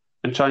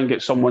and try and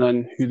get someone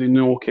in who they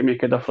know can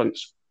make a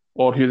difference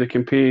or who they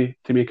can pay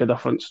to make a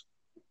difference.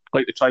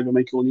 Like they tried with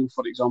Michael O'Neill,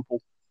 for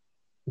example.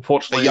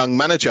 Unfortunately, a young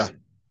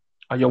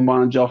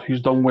manager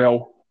who's done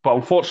well. But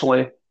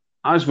unfortunately,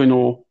 as we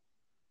know,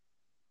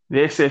 the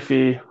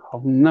SFA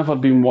have never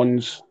been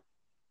ones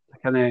to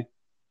kind of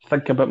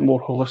think a bit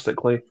more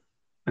holistically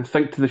and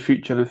think to the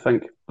future and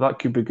think that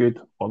could be good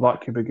or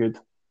that could be good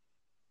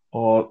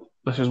or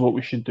this is what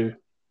we should do.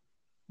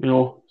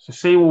 It's the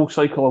same old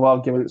cycle of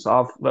arguments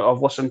that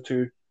I've listened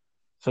to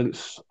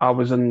since I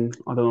was in,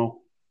 I don't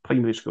know,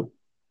 primary school.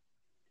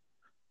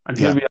 And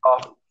here Yeah. we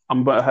are, I'm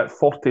about to hit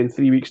 40 in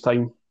 3 weeks'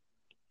 time,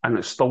 and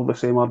it's still the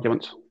same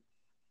arguments.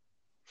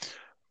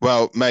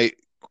 Well, mate,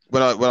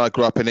 when I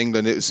grew up in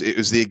England, it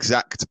was the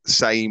exact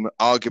same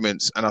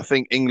arguments, and I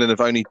think England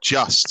have only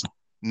just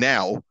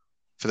now,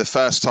 for the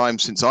first time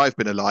since I've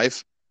been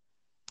alive,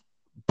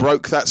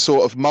 broke that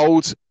sort of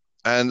mould.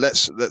 And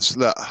let's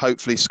let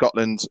hopefully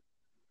Scotland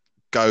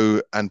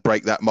go and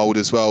break that mould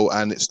as well,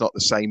 and it's not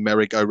the same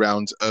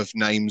merry-go-round of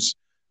names.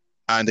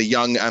 And a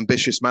young,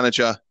 ambitious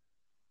manager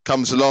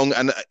comes along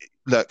and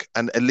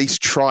at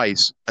least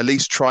tries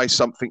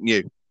something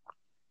new.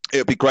 It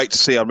would be great to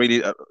see. I'd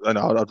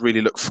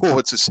really look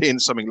forward to seeing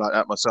something like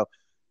that myself.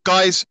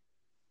 Guys,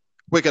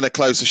 we're going to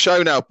close the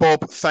show now.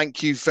 Bob,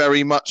 thank you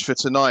very much for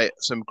tonight.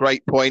 Some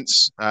great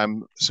points,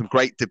 some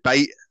great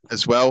debate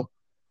as well.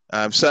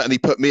 Certainly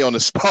put me on the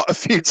spot a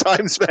few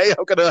times, mate.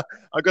 I'm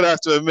gonna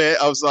have to admit,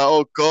 I was like,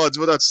 oh God,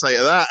 what did I say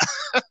to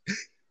that?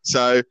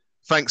 So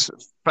thanks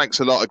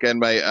a lot again,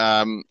 mate.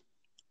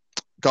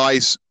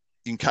 Guys,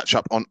 you can catch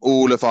up on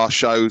all of our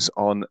shows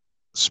on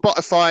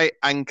Spotify,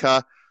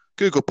 Anchor,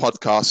 Google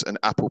Podcasts, and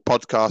Apple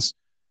Podcasts.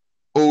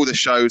 All the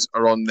shows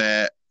are on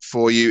there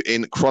for you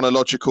in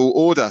chronological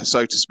order,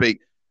 so to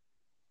speak.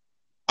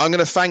 I'm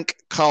going to thank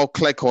Carl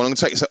Cleghorn. I'm going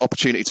to take this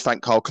opportunity to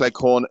thank Carl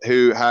Cleghorn,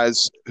 who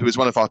was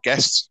one of our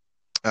guests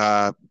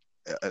at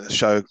the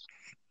show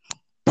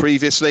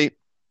previously.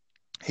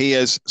 He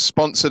has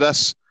sponsored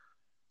us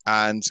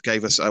and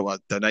gave us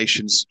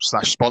donations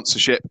 /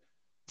 sponsorship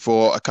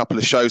for a couple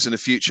of shows in the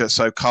future.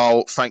 So,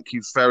 Carl, thank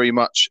you very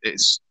much.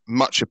 It's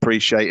much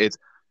appreciated.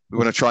 We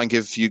want to try and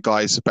give you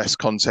guys the best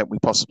content we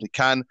possibly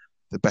can,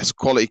 the best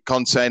quality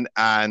content,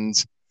 and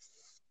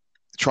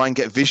try and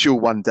get visual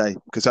one day,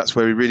 because that's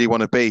where we really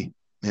want to be,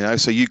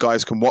 so you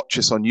guys can watch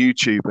us on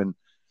YouTube and,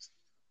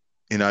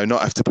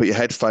 not have to put your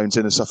headphones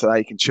in and stuff like that.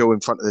 You can chill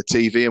in front of the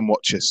TV and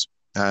watch us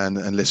and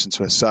listen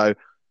to us. So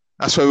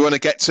that's where we want to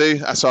get to.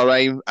 That's our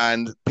aim.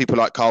 And people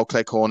like Carl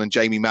Cleghorn and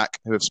Jamie Mack,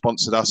 who have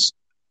sponsored us,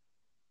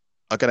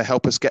 are going to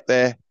help us get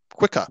there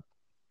quicker.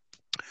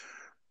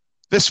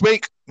 This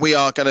week, we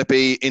are going to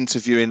be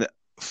interviewing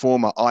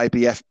former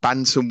IBF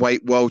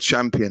bantamweight world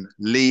champion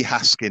Lee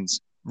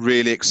Haskins.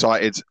 Really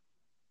excited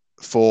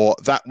for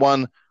that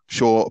one.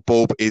 Sure,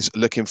 Bob is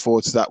looking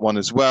forward to that one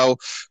as well.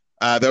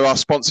 There are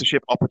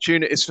sponsorship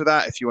opportunities for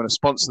that. If you want to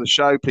sponsor the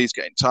show, please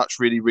get in touch.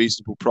 Really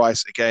reasonable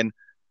price. Again,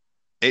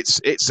 it's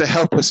to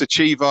help us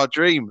achieve our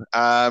dream.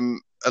 A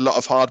lot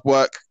of hard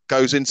work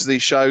goes into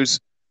these shows.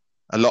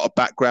 A lot of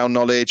background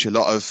knowledge, a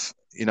lot of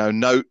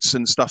notes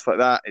and stuff like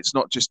that. It's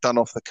not just done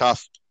off the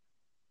cuff.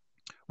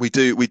 We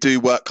do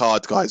work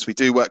hard, guys. We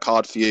do work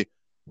hard for you.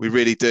 We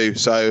really do.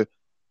 So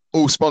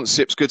all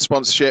sponsorships, good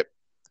sponsorship.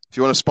 If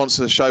you want to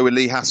sponsor the show with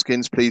Lee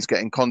Haskins, please get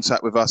in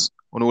contact with us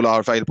on all our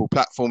available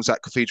platforms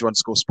at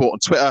Cathedral_Sport on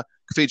Twitter,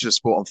 Cathedral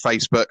Sport on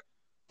Facebook,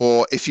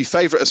 or if you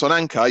favourite us on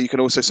Anchor, you can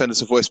also send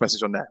us a voice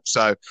message on there.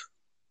 So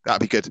that'd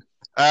be good.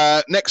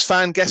 Next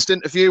fan guest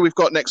interview we've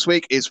got next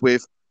week is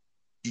with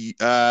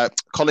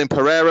Colin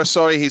Pereira.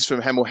 He's from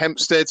Hemel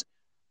Hempstead,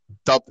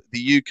 dubbed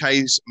the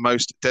UK's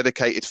most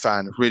dedicated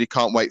fan. Really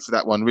can't wait for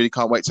that one. Really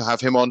can't wait to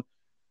have him on.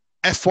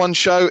 F1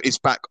 show is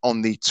back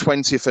on the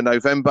 20th of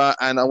November,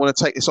 and I want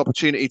to take this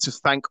opportunity to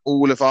thank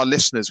all of our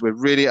listeners. We're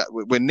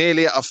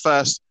nearly at our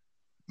first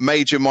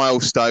major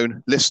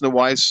milestone,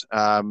 listener-wise,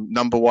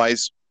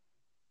 number-wise.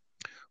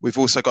 We've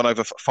also gone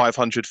over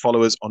 500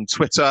 followers on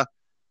Twitter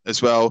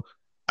as well.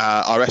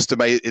 Our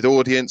estimated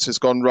audience has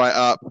gone right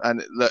up,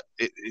 and look,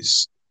 it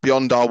is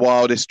beyond our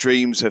wildest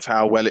dreams of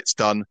how well it's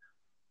done.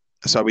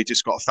 So we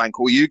just got to thank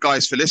all you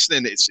guys for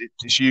listening. It's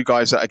you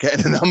guys that are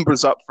getting the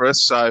numbers up for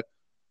us. So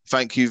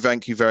thank you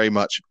very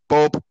much.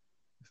 Bob,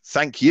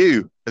 thank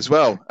you as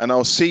well. And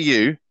I'll see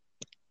you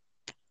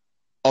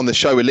on the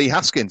show with Lee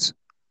Haskins.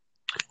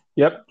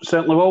 Yep,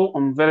 certainly will.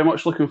 I'm very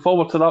much looking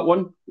forward to that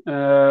one.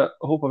 I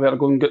hope I better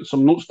go and get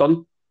some notes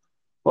done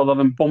rather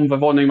than bon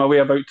vivanting my way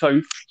about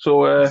town.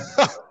 So,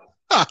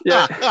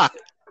 yeah.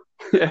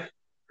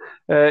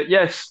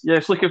 Yes,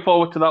 looking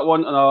forward to that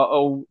one. And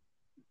I'll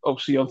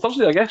see you on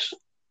Thursday, I guess.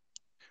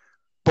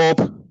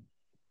 Bob,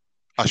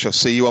 I shall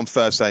see you on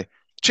Thursday.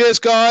 Cheers,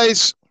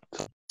 guys.